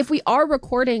 And if we are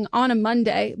recording on a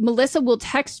Monday, Melissa will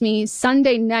text me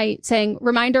Sunday night saying,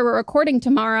 reminder, we're recording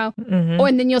tomorrow. Mm-hmm.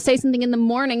 And then you'll say something in the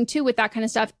morning too with that kind of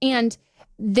stuff. And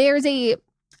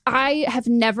I have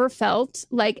never felt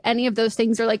like any of those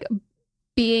things are like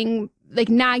being like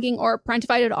nagging or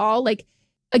parentified at all. Like,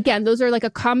 again, those are like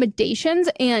accommodations,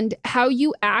 and how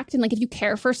you act. And like, if you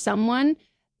care for someone,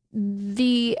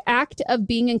 the act of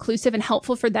being inclusive and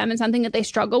helpful for them and something that they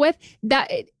struggle with, that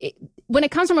when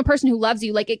it comes from a person who loves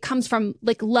you, like it comes from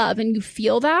like love and you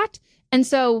feel that. And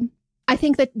so I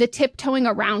think that the tiptoeing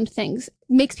around things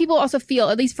makes people also feel,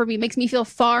 at least for me, makes me feel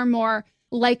far more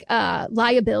like a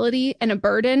liability and a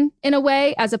burden in a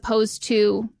way, as opposed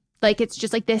to like, it's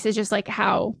just like, this is just like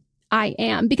how I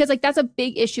am. Because like, that's a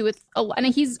big issue with, and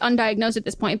he's undiagnosed at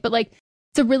this point, but like,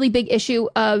 it's a really big issue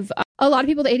of a lot of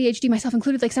people with ADHD, myself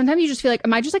included. Like sometimes you just feel like,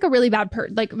 am I just like a really bad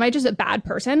like, am I just a bad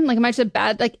person? Like, am I just a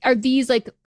bad, like, are these like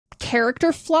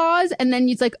character flaws? And then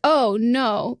it's like, oh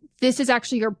no, this is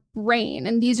actually your brain.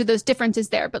 And these are those differences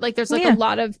there. But like, there's like a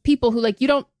lot of people who like, you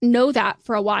don't know that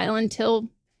for a while until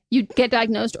you get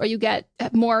diagnosed or you get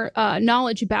more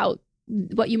knowledge about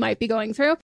what you might be going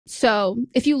through. So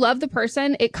if you love the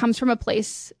person, it comes from a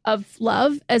place of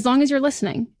love, as long as you're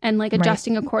listening and like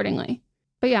adjusting accordingly.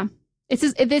 But yeah,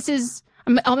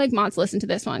 I'll make Mods listen to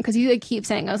this one because he like keeps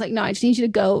saying, I was like, no, I just need you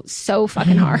to go so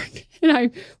fucking hard. And I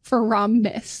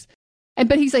promise.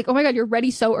 But he's like, oh my God, you're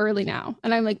ready so early now.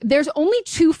 And I'm like, there's only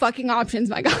 2 fucking options,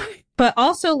 my guy. But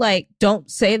also, like, don't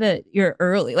say that you're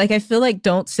early. Like, I feel like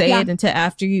don't say it until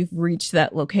after you've reached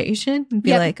that location and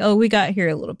be like, oh, we got here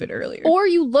a little bit earlier. Or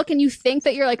you look and you think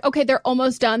that you're like, okay, they're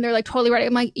almost done. They're like totally ready.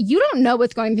 I'm like, you don't know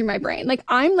what's going through my brain. Like,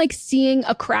 I'm like seeing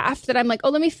a craft that I'm like, oh,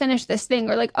 let me finish this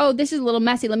thing. Or like, oh, this is a little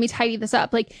messy. Let me tidy this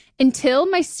up. Like, until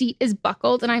my seat is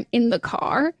buckled and I'm in the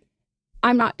car,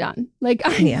 I'm not done. Like,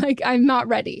 I'm not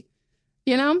ready.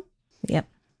 You know? Yep.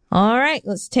 All right,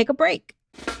 let's take a break.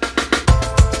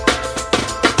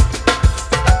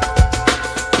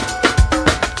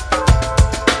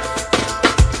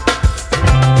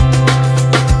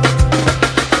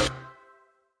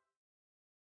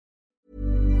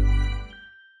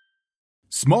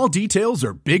 Small details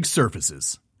are big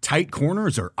surfaces. Tight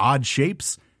corners are odd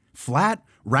shapes. Flat,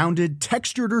 rounded,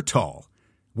 textured, or tall.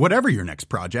 Whatever your next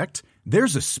project,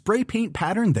 there's a spray paint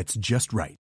pattern that's just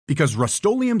right. Because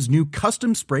Rust-Oleum's new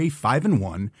Custom Spray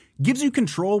 5-in-1 gives you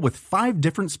control with 5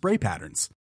 different spray patterns.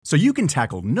 So you can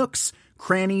tackle nooks,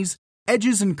 crannies,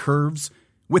 edges, and curves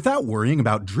without worrying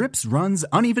about drips, runs,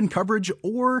 uneven coverage,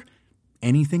 or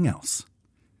anything else.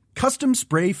 Custom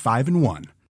Spray 5-in-1.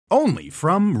 Only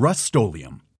from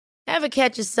Rust-Oleum. Ever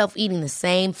catch yourself eating the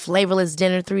same flavorless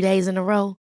dinner 3 days in a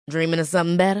row? Dreaming of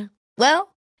something better?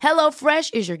 Well,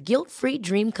 HelloFresh is your guilt-free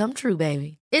dream come true,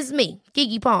 baby. It's me,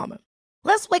 Keke Palmer.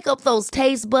 Let's wake up those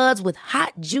taste buds with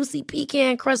hot, juicy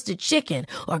pecan-crusted chicken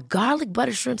or garlic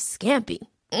butter shrimp scampi.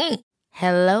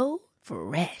 Hello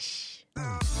Fresh.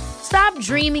 Stop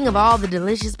dreaming of all the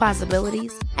delicious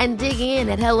possibilities and dig in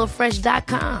at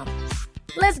HelloFresh.com.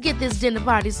 Let's get this dinner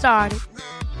party started.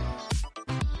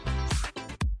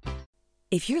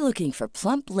 If you're looking for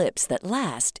plump lips that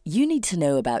last, you need to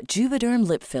know about Juvederm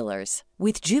lip fillers.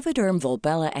 With Juvederm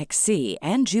Volbella XC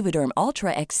and Juvederm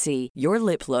Ultra XC, your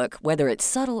lip look, whether it's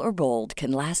subtle or bold, can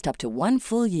last up to 1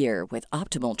 full year with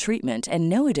optimal treatment and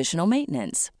no additional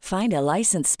maintenance. Find a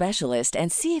licensed specialist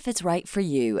and see if it's right for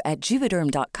you at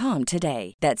Juvederm.com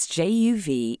today. That's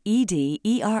JUVEDERM.com.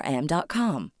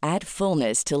 Add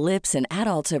fullness to lips in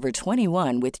adults over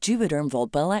 21 with Juvederm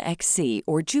Volbella XC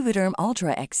or Juvederm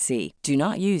Ultra XC. Do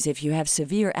not use if you have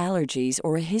severe allergies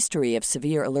or a history of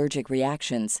severe allergic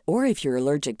reactions, or if you're you're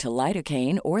allergic to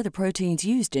lidocaine or the proteins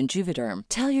used in Juvederm.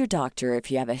 Tell your doctor if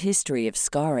you have a history of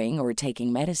scarring or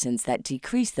taking medicines that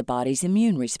decrease the body's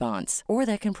immune response or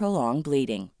that can prolong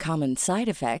bleeding. Common side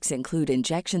effects include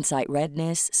injection site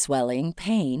redness, swelling,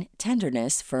 pain,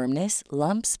 tenderness, firmness,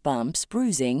 lumps, bumps,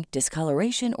 bruising,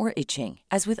 discoloration, or itching.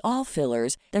 As with all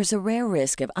fillers, there's a rare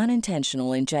risk of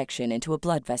unintentional injection into a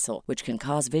blood vessel, which can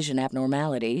cause vision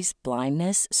abnormalities,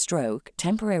 blindness, stroke,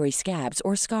 temporary scabs,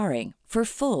 or scarring. For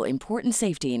full, important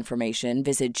safety information,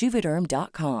 visit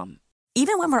Juvederm.com.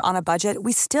 Even when we're on a budget,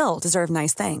 we still deserve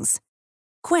nice things.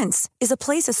 Quince is a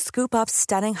place to scoop up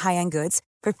stunning high-end goods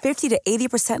for 50 to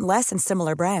 80% less than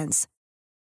similar brands.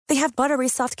 They have buttery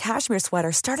soft cashmere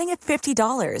sweaters starting at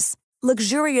 $50,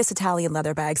 luxurious Italian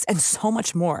leather bags, and so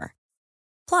much more.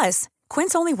 Plus,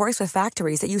 Quince only works with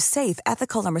factories that use safe,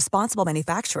 ethical, and responsible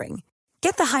manufacturing.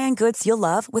 Get the high-end goods you'll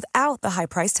love without the high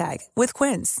price tag with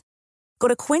Quince. Go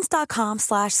to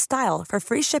quince.com/style for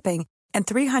free shipping and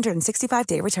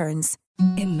 365-day returns.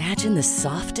 Imagine the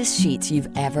softest sheets you've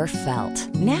ever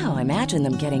felt. Now imagine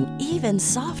them getting even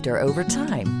softer over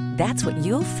time. That's what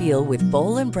you'll feel with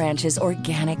Boll & Branch's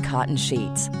organic cotton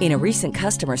sheets. In a recent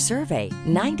customer survey,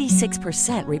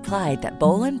 96% replied that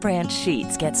Boll & Branch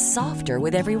sheets get softer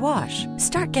with every wash.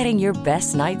 Start getting your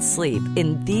best night's sleep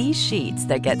in these sheets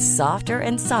that get softer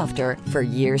and softer for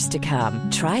years to come.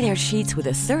 Try their sheets with a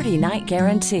 30-night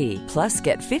guarantee. Plus,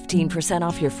 get 15%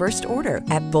 off your first order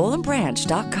at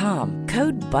BollandBranch.com.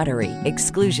 Code BUTTERY.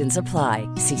 Exclusions apply.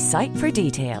 See site for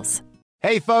details.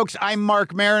 Hey, folks, I'm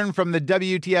Mark Maron from the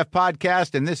WTF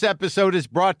Podcast, and this episode is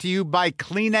brought to you by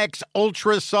Kleenex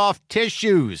Ultra Soft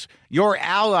Tissues, your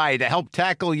ally to help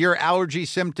tackle your allergy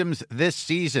symptoms this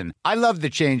season. I love the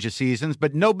change of seasons,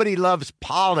 but nobody loves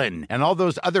pollen and all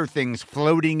those other things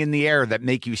floating in the air that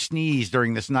make you sneeze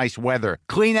during this nice weather.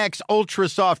 Kleenex Ultra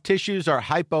Soft Tissues are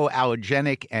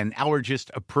hypoallergenic and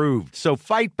allergist approved, so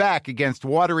fight back against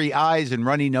watery eyes and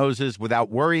runny noses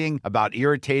without worrying about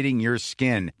irritating your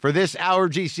skin. For this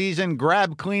allergy season,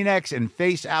 grab Kleenex and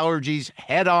face allergies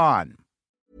head on.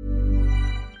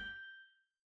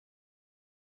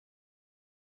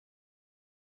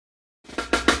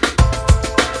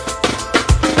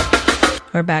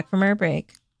 We're back from our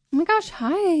break. Oh my gosh,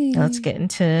 hi. Let's get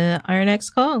into our next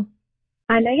call.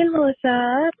 Hi, Megan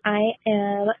Melissa. I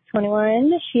am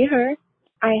 21, she, her.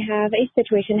 I have a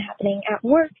situation happening at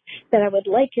work that I would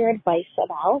like your advice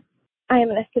about. I am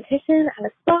an esthetician at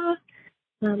a spa,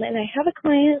 and I have a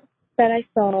client that I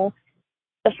saw.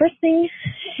 The first thing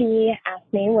she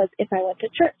asked me was if I went to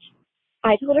church.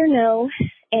 I told her no,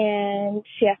 and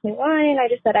she asked me why, and I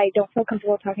just said I don't feel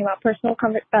comfortable talking about personal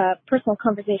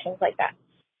conversations like that.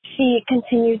 She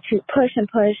continued to push and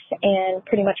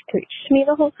pretty much preach to me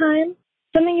the whole time.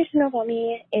 Something you should know about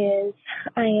me is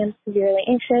I am severely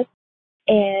anxious,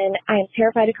 and I am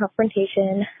terrified of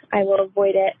confrontation. I will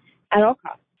avoid it at all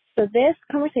costs. So this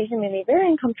conversation made me very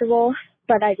uncomfortable,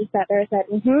 but I just sat there and said,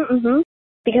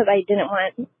 because I didn't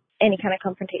want any kind of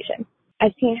confrontation.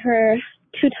 I've seen her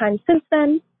 2 times since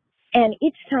then, and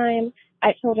each time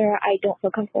I told her I don't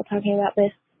feel comfortable talking about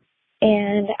this,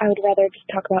 and I would rather just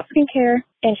talk about skincare,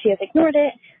 and she has ignored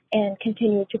it and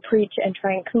continued to preach and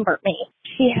try and convert me.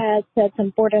 She has said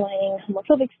some borderline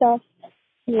homophobic stuff,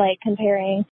 like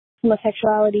comparing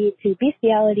homosexuality to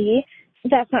bestiality.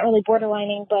 That's not really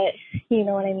borderlining, but you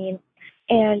know what I mean.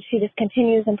 And she just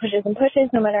continues and pushes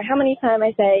no matter how many times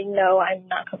I say, no, I'm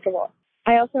not comfortable.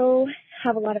 I also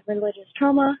have a lot of religious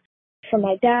trauma from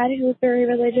my dad, who was very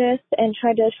religious and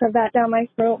tried to shove that down my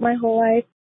throat my whole life.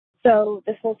 So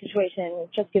this whole situation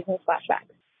just gives me flashbacks.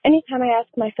 Anytime I ask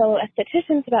my fellow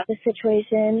estheticians about this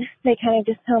situation, they kind of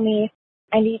just tell me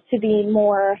I need to be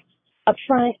more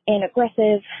upfront and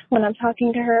aggressive when I'm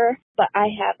talking to her, but I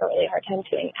have a really hard time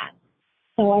doing that.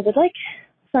 So I would like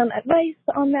some advice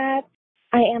on that.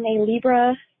 I am a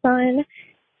Libra sun,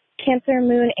 Cancer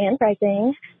moon, and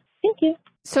rising. Thank you.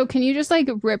 So can you just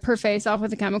rip her face off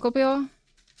with a chemical peel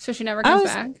so she never comes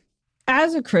back?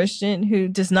 As a Christian who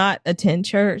does not attend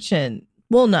church and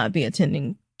will not be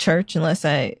attending church unless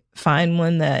I find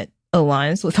one that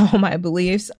aligns with all my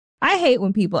beliefs, I hate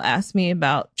when people ask me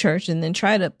about church and then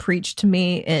try to preach to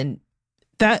me, and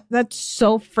that's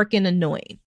so freaking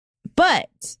annoying.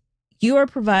 But you are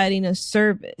providing a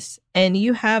service and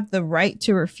you have the right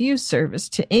to refuse service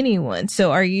to anyone.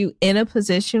 So are you in a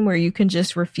position where you can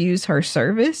just refuse her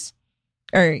service,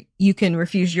 or you can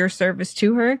refuse your service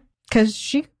to her? Because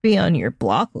she could be on your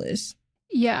block list.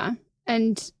 Yeah.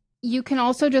 And you can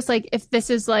also just if this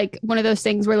is one of those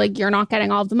things where you're not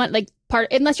getting all of the money,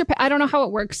 unless you're, I don't know how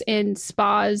it works in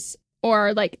spas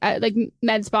or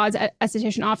med spas,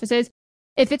 esthetician offices.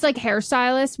 If it's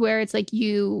hairstylists where it's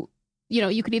you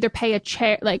you could either pay a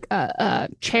chair, like a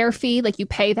chair fee, like you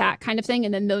pay that kind of thing.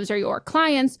 And then those are your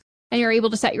clients and you're able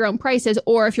to set your own prices.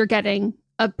 Or if you're getting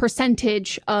a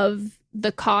percentage of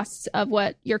the costs of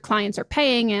what your clients are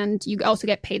paying, and you also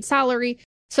get paid salary.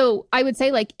 So I would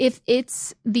say, like, if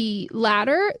it's the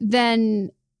latter,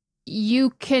 then you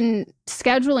can,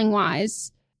 scheduling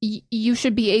wise, you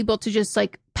should be able to just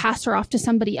like pass her off to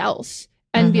somebody else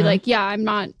and be like, yeah, I'm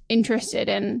not interested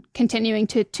in continuing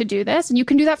to do this. And you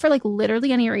can do that for like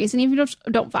literally any reason. Even if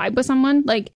you don't vibe with someone,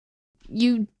 like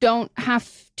you don't have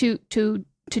to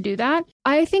do that.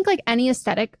 I think like any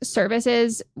aesthetic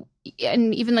services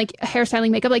and even like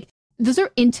hairstyling, makeup, like those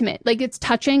are intimate, like it's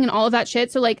touching and all of that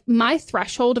shit. So like my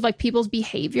threshold of like people's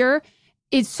behavior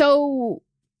is so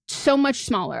much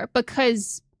smaller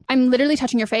because I'm literally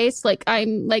touching your face. Like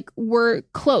I'm like, we're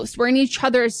close. We're in each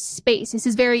other's space. This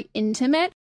is very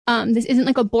intimate. This isn't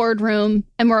like a boardroom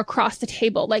and we're across the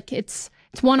table. Like it's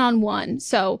one-on-one.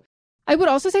 So I would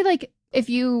also say like, if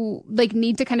you like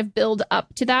need to kind of build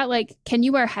up to that, like, can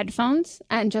you wear headphones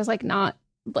and just like not,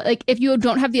 like if you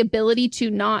don't have the ability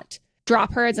to not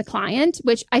drop her as a client,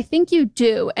 which I think you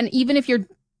do. And even if your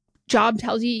job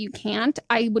tells you can't,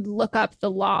 I would look up the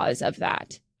laws of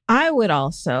that. I would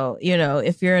also,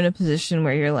 if you're in a position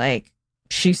where you're like,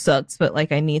 she sucks, but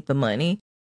like I need the money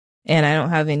and I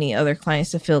don't have any other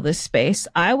clients to fill this space,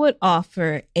 I would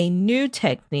offer a new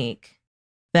technique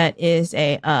that is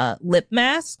a lip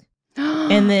mask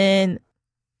and then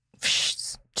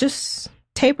just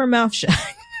tape her mouth shut.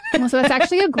 Well, so that's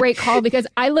actually a great call because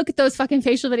I look at those fucking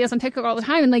facial videos on TikTok all the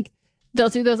time and like they'll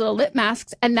do those little lip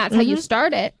masks and that's how you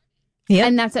start it. Yeah.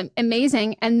 And that's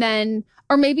amazing. And then,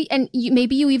 or maybe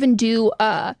you even do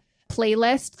a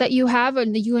playlist that you have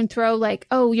and you can throw like,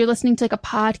 oh, you're listening to like a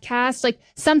podcast, like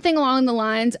something along the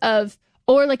lines of,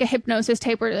 or like a hypnosis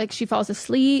tape where like she falls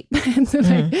asleep. And so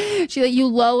like, you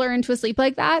lull her into a sleep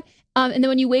like that. And then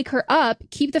when you wake her up,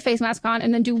 keep the face mask on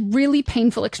and then do really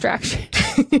painful extraction.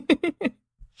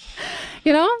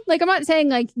 Like I'm not saying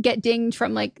like get dinged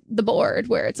from like the board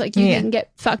where it's like you can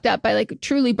get fucked up by like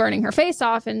truly burning her face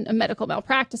off and a medical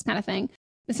malpractice kind of thing.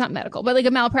 It's not medical, but like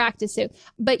a malpractice suit.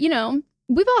 But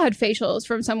we've all had facials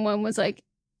from someone was like,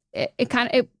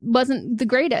 it wasn't the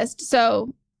greatest.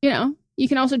 So, you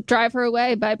can also drive her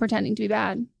away by pretending to be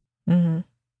bad.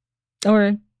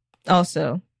 Or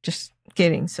also just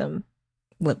getting some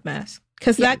lip mask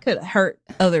because that could hurt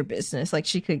other business. Like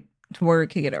word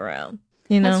could get around,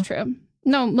 That's true.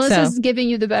 No, Melissa's giving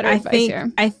you the better advice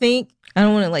here. I think I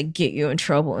don't want to like get you in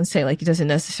trouble and say like it doesn't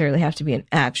necessarily have to be an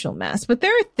actual mask, but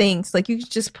there are things like you could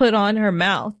just put on her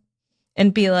mouth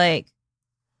and be like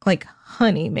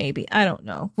honey, maybe. I don't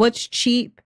know. What's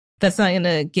cheap that's not going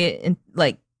to get in,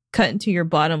 like cut into your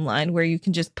bottom line where you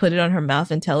can just put it on her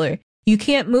mouth and tell her you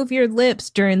can't move your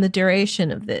lips during the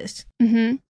duration of this.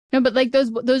 No, but like those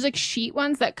like sheet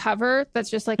ones that cover, that's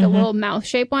just like a little mouth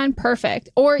shape one. Perfect.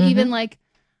 Or even like,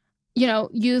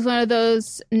 use one of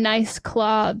those nice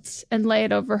cloths and lay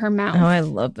it over her mouth. Oh, I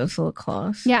love those little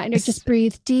cloths. Yeah. And just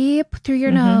breathe deep through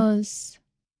your nose.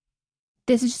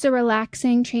 This is just a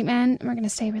relaxing treatment. And we're going to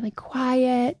stay really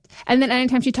quiet. And then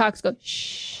anytime she talks, go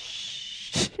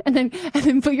shh. And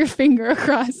then put your finger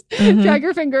across, drag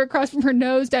your finger across from her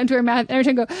nose down to her mouth. And every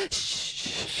time go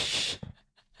shh.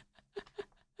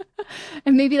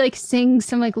 And maybe like sing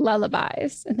some like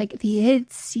lullabies and like the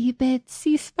itsy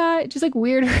bitsy spot, just like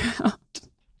weird her out.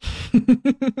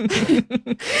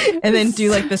 And then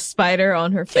do like the spider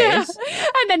on her face. Yeah.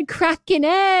 And then crack an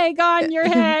egg on your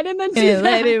head and then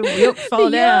let it fall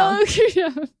down.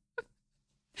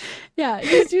 Yeah,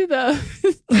 just do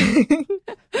those.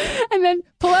 And then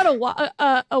pull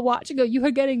out a watch and go, you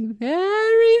are getting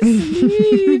very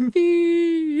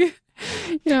sleepy.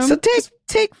 So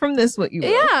take from this what you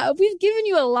will. Yeah, we've given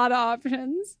you a lot of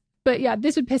options. But yeah,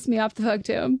 this would piss me off the fuck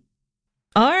too.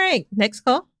 All right, next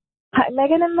call. Hi,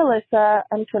 Megan and Melissa.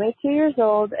 I'm 22 years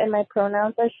old and my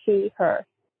pronouns are she, her.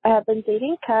 I have been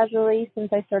dating casually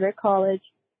since I started college,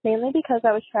 mainly because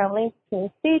I was traveling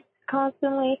between states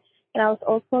constantly and I was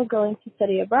also going to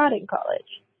study abroad in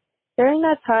college. During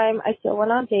that time, I still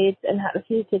went on dates and had a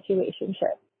few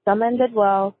situationships. Some ended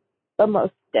well, but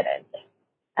most didn't.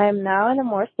 I am now in a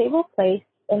more stable place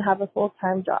and have a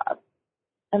full-time job.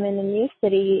 I'm in a new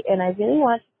city and I really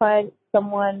want to find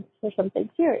someone for something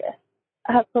serious.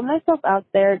 I have put myself out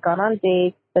there, gone on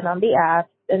dates, been on the apps,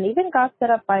 and even got set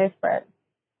up by a friend.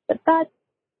 But that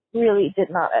really did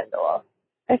not end well.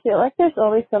 I feel like there's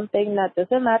always something that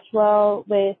doesn't match well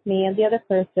with me and the other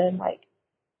person, like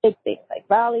big things like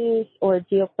values or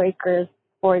deal breakers.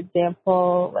 For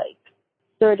example, like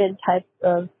certain types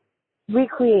of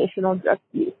recreational drug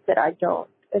use that I don't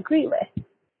agree with.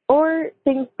 or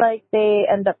things like they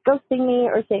end up ghosting me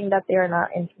or saying that they are not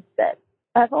interested.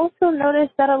 I've also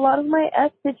noticed that a lot of my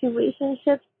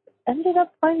ex-situationships ended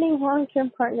up finding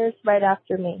long-term partners right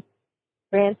after me.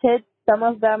 Granted, some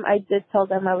of them I did tell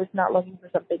them I was not looking for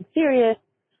something serious,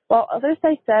 while others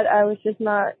I said I was just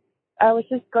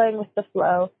going with the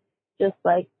flow, just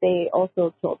like they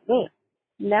also told me.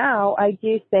 Now I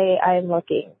do say I am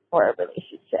looking for a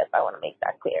relationship. I want to make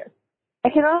that clear. I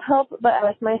cannot help but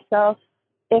ask myself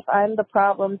if I'm the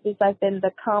problem since I've been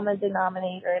the common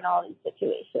denominator in all these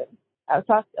situations. I've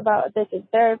talked about this in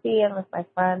therapy and with my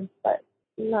friends, but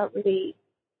not really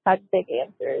had big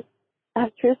answers.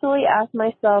 I've truthfully asked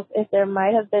myself if there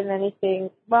might have been anything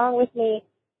wrong with me.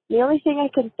 The only thing I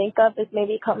can think of is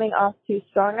maybe coming off too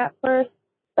strong at first,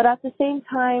 but at the same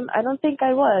time, I don't think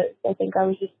I was. I think I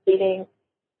was just getting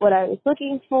what I was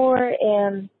looking for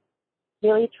and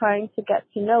really trying to get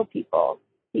to know people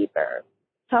deeper.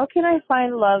 How can I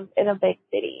find love in a big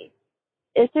city?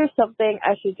 Is there something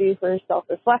I should do for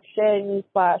self-reflection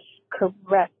 /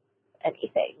 correct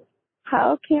anything?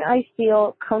 How can I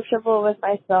feel comfortable with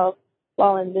myself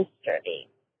while in this journey?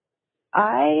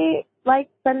 I like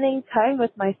spending time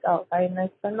with myself. I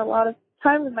spend a lot of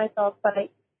time with myself, but I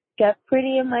get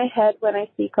pretty in my head when I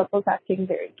see couples acting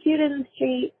very cute in the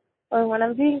street or when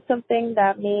I'm doing something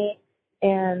that me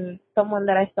and someone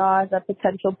that I saw as a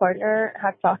potential partner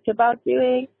had talked about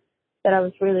doing that I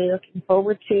was really looking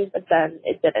forward to, but then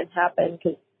it didn't happen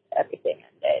because everything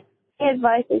ended. Any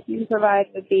advice that you can provide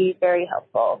would be very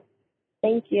helpful.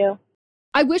 Thank you.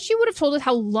 I wish you would have told us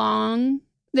how long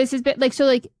this has been.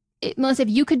 Melissa, if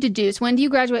you could deduce, when do you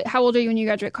graduate? How old are you when you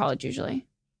graduate college usually?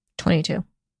 22.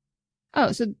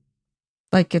 Oh, so.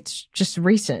 It's just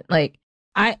recent.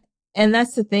 And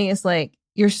that's the thing is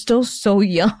you're still so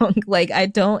young.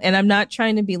 And I'm not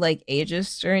trying to be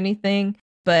ageist or anything,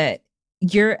 but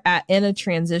you're in a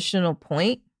transitional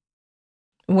point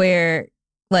where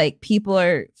people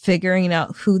are figuring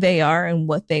out who they are and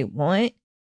what they want.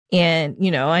 And,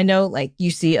 I know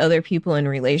you see other people in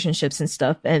relationships and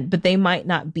stuff, but they might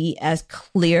not be as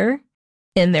clear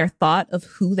in their thought of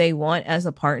who they want as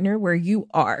a partner where you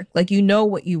are. You know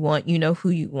what you want, you know who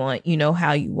you want, you know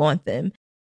how you want them.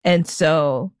 And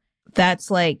so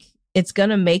that's it's going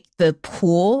to make the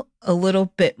pool a little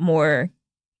bit more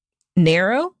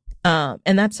narrow.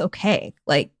 And that's okay.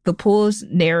 The pool is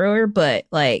narrower, but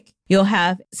you'll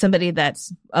have somebody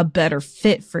that's a better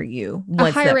fit for you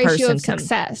once a higher that ratio person of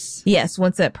success. Yes,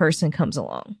 once that person comes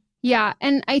along. Yeah,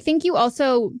 and I think you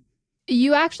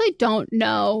actually don't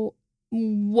know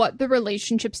what the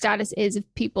relationship status is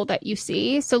of people that you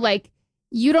see. So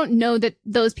you don't know that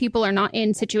those people are not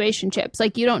in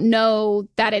situationships. You don't know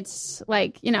that it's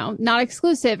not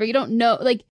exclusive, or you don't know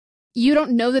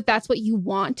that that's what you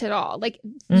want at all.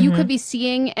 You could be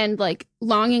seeing and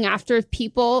longing after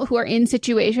people who are in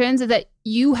situations that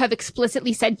you have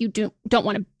explicitly said you don't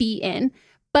want to be in.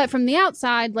 But from the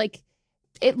outside,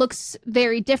 it looks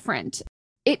very different.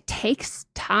 It takes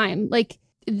time.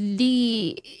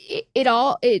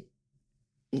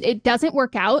 It doesn't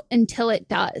work out until it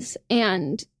does.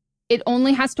 And it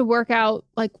only has to work out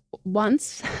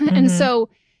once. Mm-hmm. And so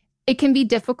it can be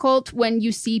difficult when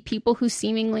you see people who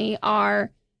seemingly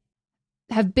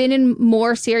have been in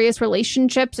more serious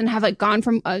relationships and have gone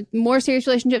from a more serious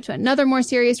relationship to another more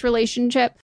serious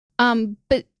relationship.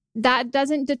 But that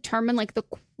doesn't determine the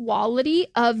quality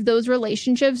of those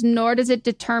relationships, nor does it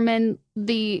determine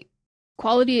the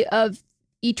quality of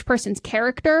each person's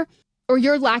character, or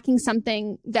you're lacking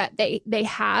something that they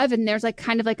have. And there's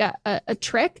kind of a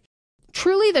trick.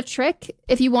 Truly, the trick,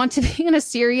 if you want to be in a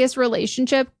serious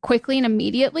relationship quickly and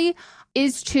immediately,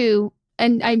 is to,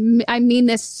 and I mean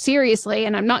this seriously,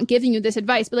 and I'm not giving you this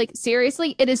advice, but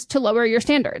seriously, it is to lower your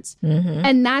standards. Mm-hmm.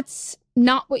 And that's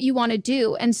not what you want to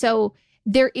do. And so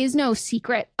there is no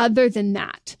secret other than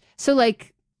that. So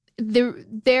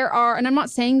there are, and I'm not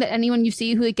saying that anyone you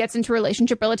see who gets into a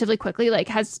relationship relatively quickly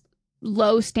has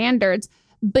low standards,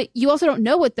 but you also don't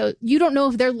know you don't know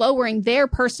if they're lowering their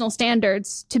personal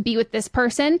standards to be with this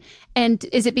person. And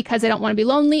is it because they don't want to be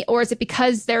lonely, or is it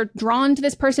because they're drawn to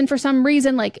this person for some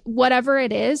reason? Whatever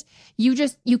it is,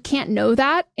 you can't know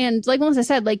that. And like Melissa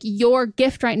said, your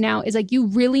gift right now is you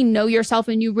really know yourself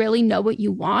and you really know what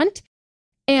you want.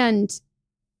 And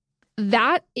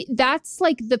that's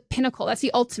the pinnacle. That's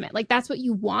the ultimate. That's what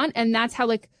you want. And that's how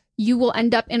you will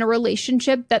end up in a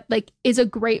relationship that is a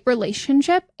great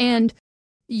relationship. And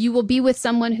you will be with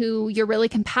someone who you're really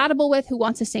compatible with, who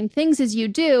wants the same things as you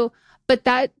do. But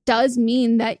that does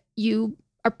mean that you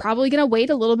are probably going to wait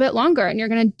a little bit longer, and you're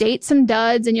going to date some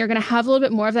duds, and you're going to have a little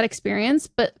bit more of that experience.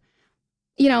 But,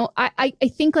 I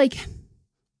think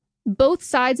both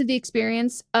sides of the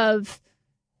experience of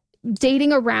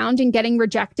dating around and getting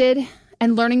rejected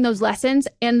and learning those lessons,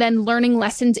 and then learning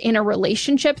lessons in a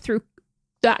relationship through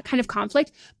that kind of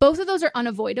conflict, both of those are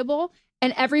unavoidable,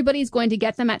 and everybody's going to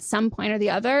get them at some point or the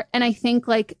other. And I think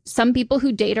like some people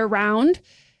who date around,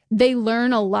 they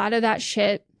learn a lot of that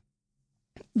shit.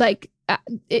 Like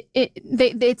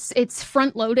it's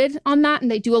front loaded on that,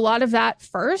 and they do a lot of that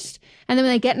first. And then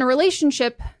when they get in a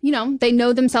relationship, you know, they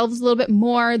know themselves a little bit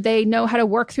more. They know how to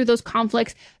work through those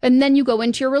conflicts. And then you go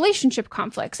into your relationship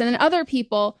conflicts. And then other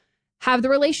people have the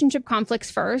relationship conflicts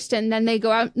first, and then they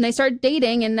go out and they start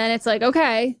dating, and then it's like,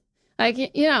 okay,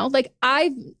 like, you know, like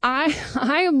I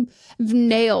am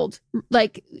nailed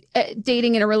like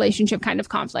dating in a relationship kind of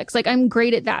conflicts. Like I'm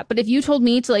great at that. But if you told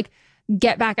me to like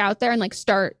get back out there and like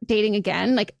start dating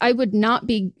again, like I would not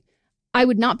be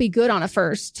good on a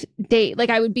first date.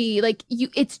 Like I would be like,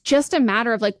 it's just a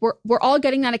matter of like, we're all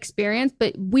getting that experience,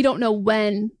 but we don't know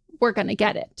when we're going to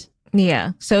get it.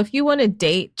 Yeah. So if you want to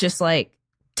date just like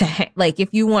like if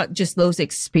you want just those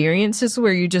experiences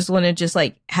where you just want to just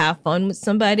like have fun with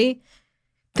somebody,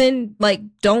 then like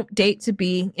don't date to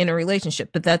be in a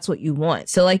relationship, but that's what you want.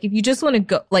 So like if you just want to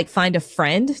go like find a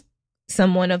friend,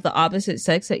 someone of the opposite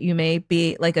sex that you may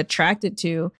be like attracted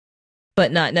to,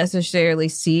 but not necessarily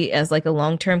see as like a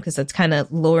long-term, because that's kind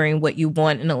of lowering what you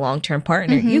want in a long-term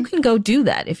partner. Mm-hmm. You can go do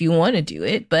that if you want to do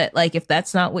it. But like, if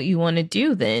that's not what you want to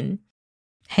do, then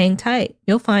hang tight.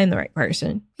 You'll find the right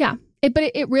person. Yeah.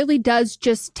 But it really does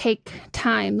just take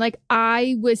time. Like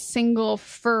I was single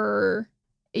for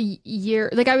a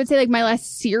year. Like I would say like my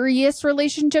last serious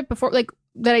relationship before like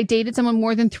that I dated someone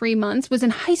more than 3 months was in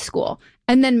high school.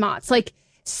 And then Mott's like,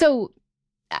 so,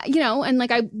 you know, and like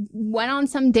I went on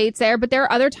some dates there, but there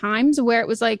are other times where it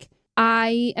was like,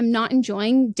 I am not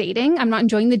enjoying dating. I'm not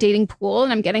enjoying the dating pool,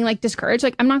 and I'm getting like discouraged.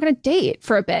 Like I'm not going to date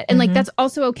for a bit. And like, that's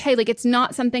also okay. Like, it's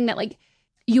not something that like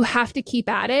you have to keep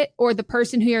at it, or the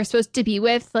person who you're supposed to be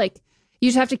with, like you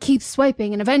just have to keep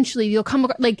swiping and eventually you'll come,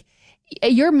 like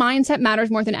your mindset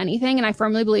matters more than anything. And I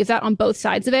firmly believe that on both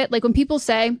sides of it. Like when people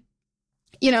say,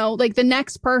 you know, like the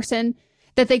next person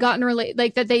that they got in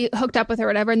like that they hooked up with or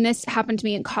whatever. And this happened to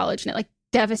me in college, and it like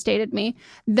devastated me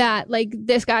that like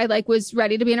this guy like was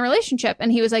ready to be in a relationship,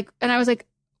 and he was like, and I was like,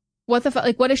 what the fuck?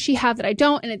 Like, what does she have that I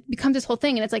don't? And it becomes this whole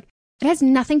thing. And it's like, it has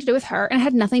nothing to do with her, and it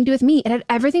had nothing to do with me. It had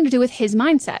everything to do with his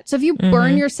mindset. So if you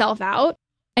burn yourself out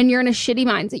and you're in a shitty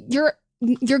mindset,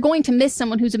 you're going to miss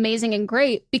someone who's amazing and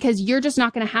great, because you're just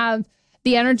not going to have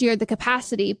the energy or the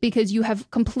capacity because you have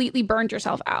completely burned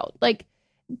yourself out. Like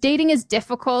dating is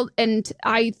difficult. And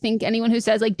I think anyone who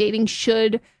says like dating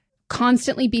should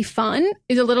constantly be fun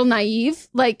is a little naive.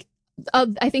 Like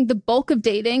I think the bulk of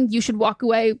dating, you should walk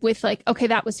away with like, okay,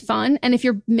 that was fun. And if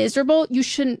you're miserable, you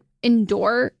shouldn't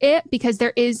endure it, because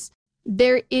there is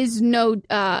no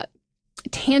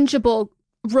tangible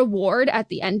reward at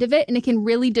the end of it, and it can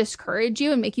really discourage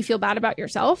you and make you feel bad about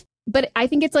yourself. But I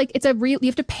think it's like you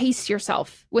have to pace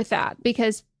yourself with that,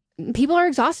 because people are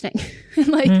exhausting.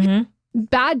 Like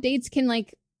bad dates can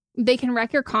like, they can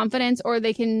wreck your confidence, or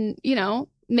they can, you know,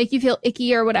 make you feel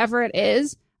icky or whatever it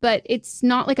is. But it's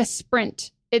not like a sprint.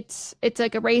 It's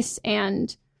like a race.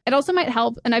 And it also might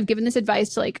help, and I've given this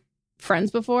advice to like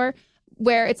friends before,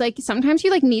 where it's like sometimes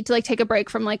you like need to like take a break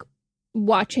from like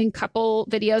watching couple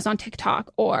videos on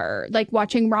TikTok, or like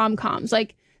watching rom-coms.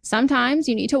 Like sometimes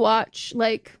you need to watch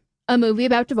like a movie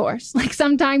about divorce. Like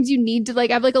sometimes you need to like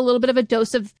have like a little bit of a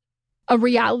dose of a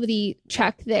reality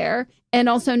check there. And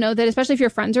also know that, especially if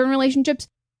your friends are in relationships,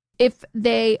 if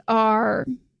they are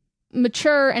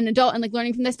mature and adult and like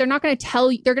learning from this, they're not going to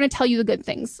tell you, they're going to tell you the good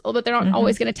things, but they're not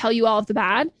always going to tell you all of the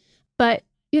bad. But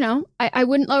you know, I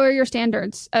wouldn't lower your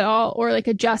standards at all, or like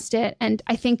adjust it. And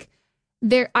I think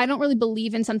I don't really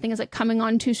believe in something as like coming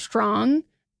on too strong,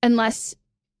 unless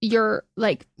you're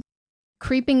like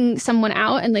creeping someone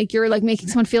out and like you're like making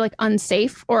someone feel like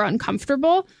unsafe or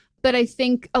uncomfortable. But I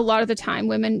think a lot of the time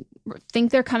women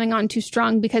think they're coming on too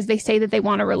strong because they say that they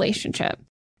want a relationship.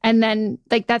 And then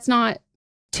like, that's not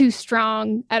too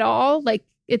strong at all. Like,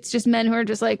 it's just men who are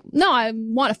just like, no, I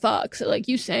want to fuck. So like,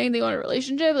 you saying they want a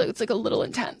relationship, like it's like a little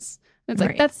intense. It's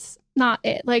like, that's not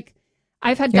it. Like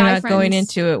I've had You're guy not friends going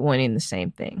into it wanting the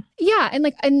same thing. Yeah.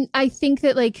 And I think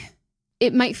that like,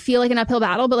 it might feel like an uphill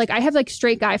battle, but like I have like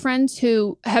straight guy friends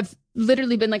who have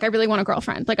literally been like, I really want a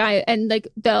girlfriend. Like and like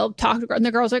they'll talk to girls, and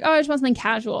the girl's like, oh, I just want something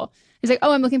casual. He's like,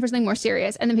 oh, I'm looking for something more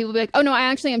serious. And then people will be like, oh no, I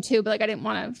actually am too, but like I didn't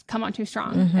want to come on too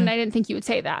strong. And I didn't think you would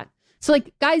say that. So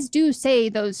like guys do say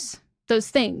those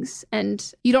things,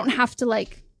 and you don't have to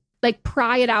like like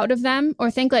pry it out of them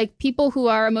or think like people who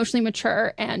are emotionally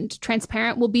mature and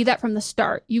transparent will be that from the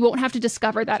start. You won't have to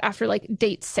discover that after like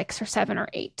date 6 or 7 or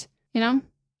 8, you know?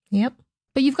 Yep.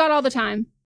 But you've got all the time.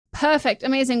 Perfect.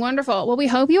 Amazing. Wonderful. Well, we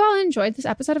hope you all enjoyed this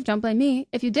episode of Don't Blame Me.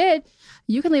 If you did,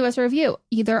 you can leave us a review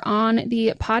either on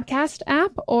the podcast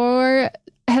app or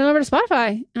head over to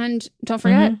Spotify. And don't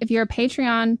forget, if you're a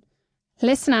Patreon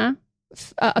listener,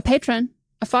 a patron,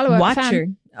 a follower, a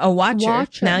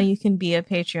watcher. Now you can be a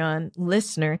Patreon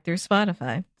listener through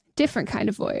Spotify. Different kind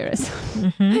of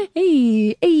voyeurism.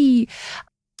 Hey.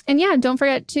 And yeah, don't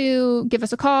forget to give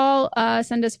us a call,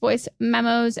 send us voice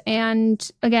memos,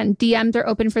 and again, DMs are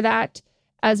open for that,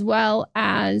 as well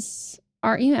as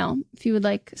our email if you would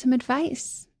like some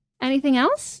advice. Anything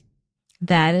else?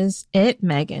 That is it,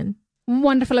 Megan.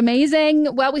 Wonderful,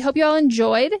 amazing. Well, we hope you all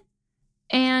enjoyed,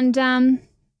 and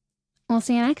we'll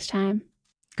see you next time.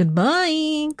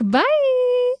 Goodbye. Goodbye.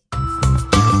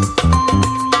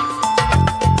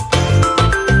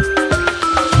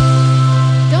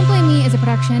 Don't Blame Me is a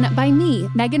production by me,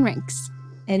 Megan Rinks.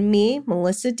 And me,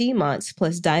 Melissa D. Montz,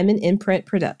 plus Diamond Imprint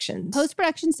Productions.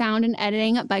 Post-production sound and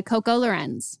editing by Coco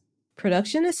Lorenz.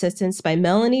 Production assistance by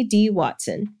Melanie D.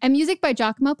 Watson. And music by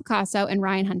Giacomo Picasso and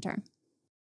Ryan Hunter.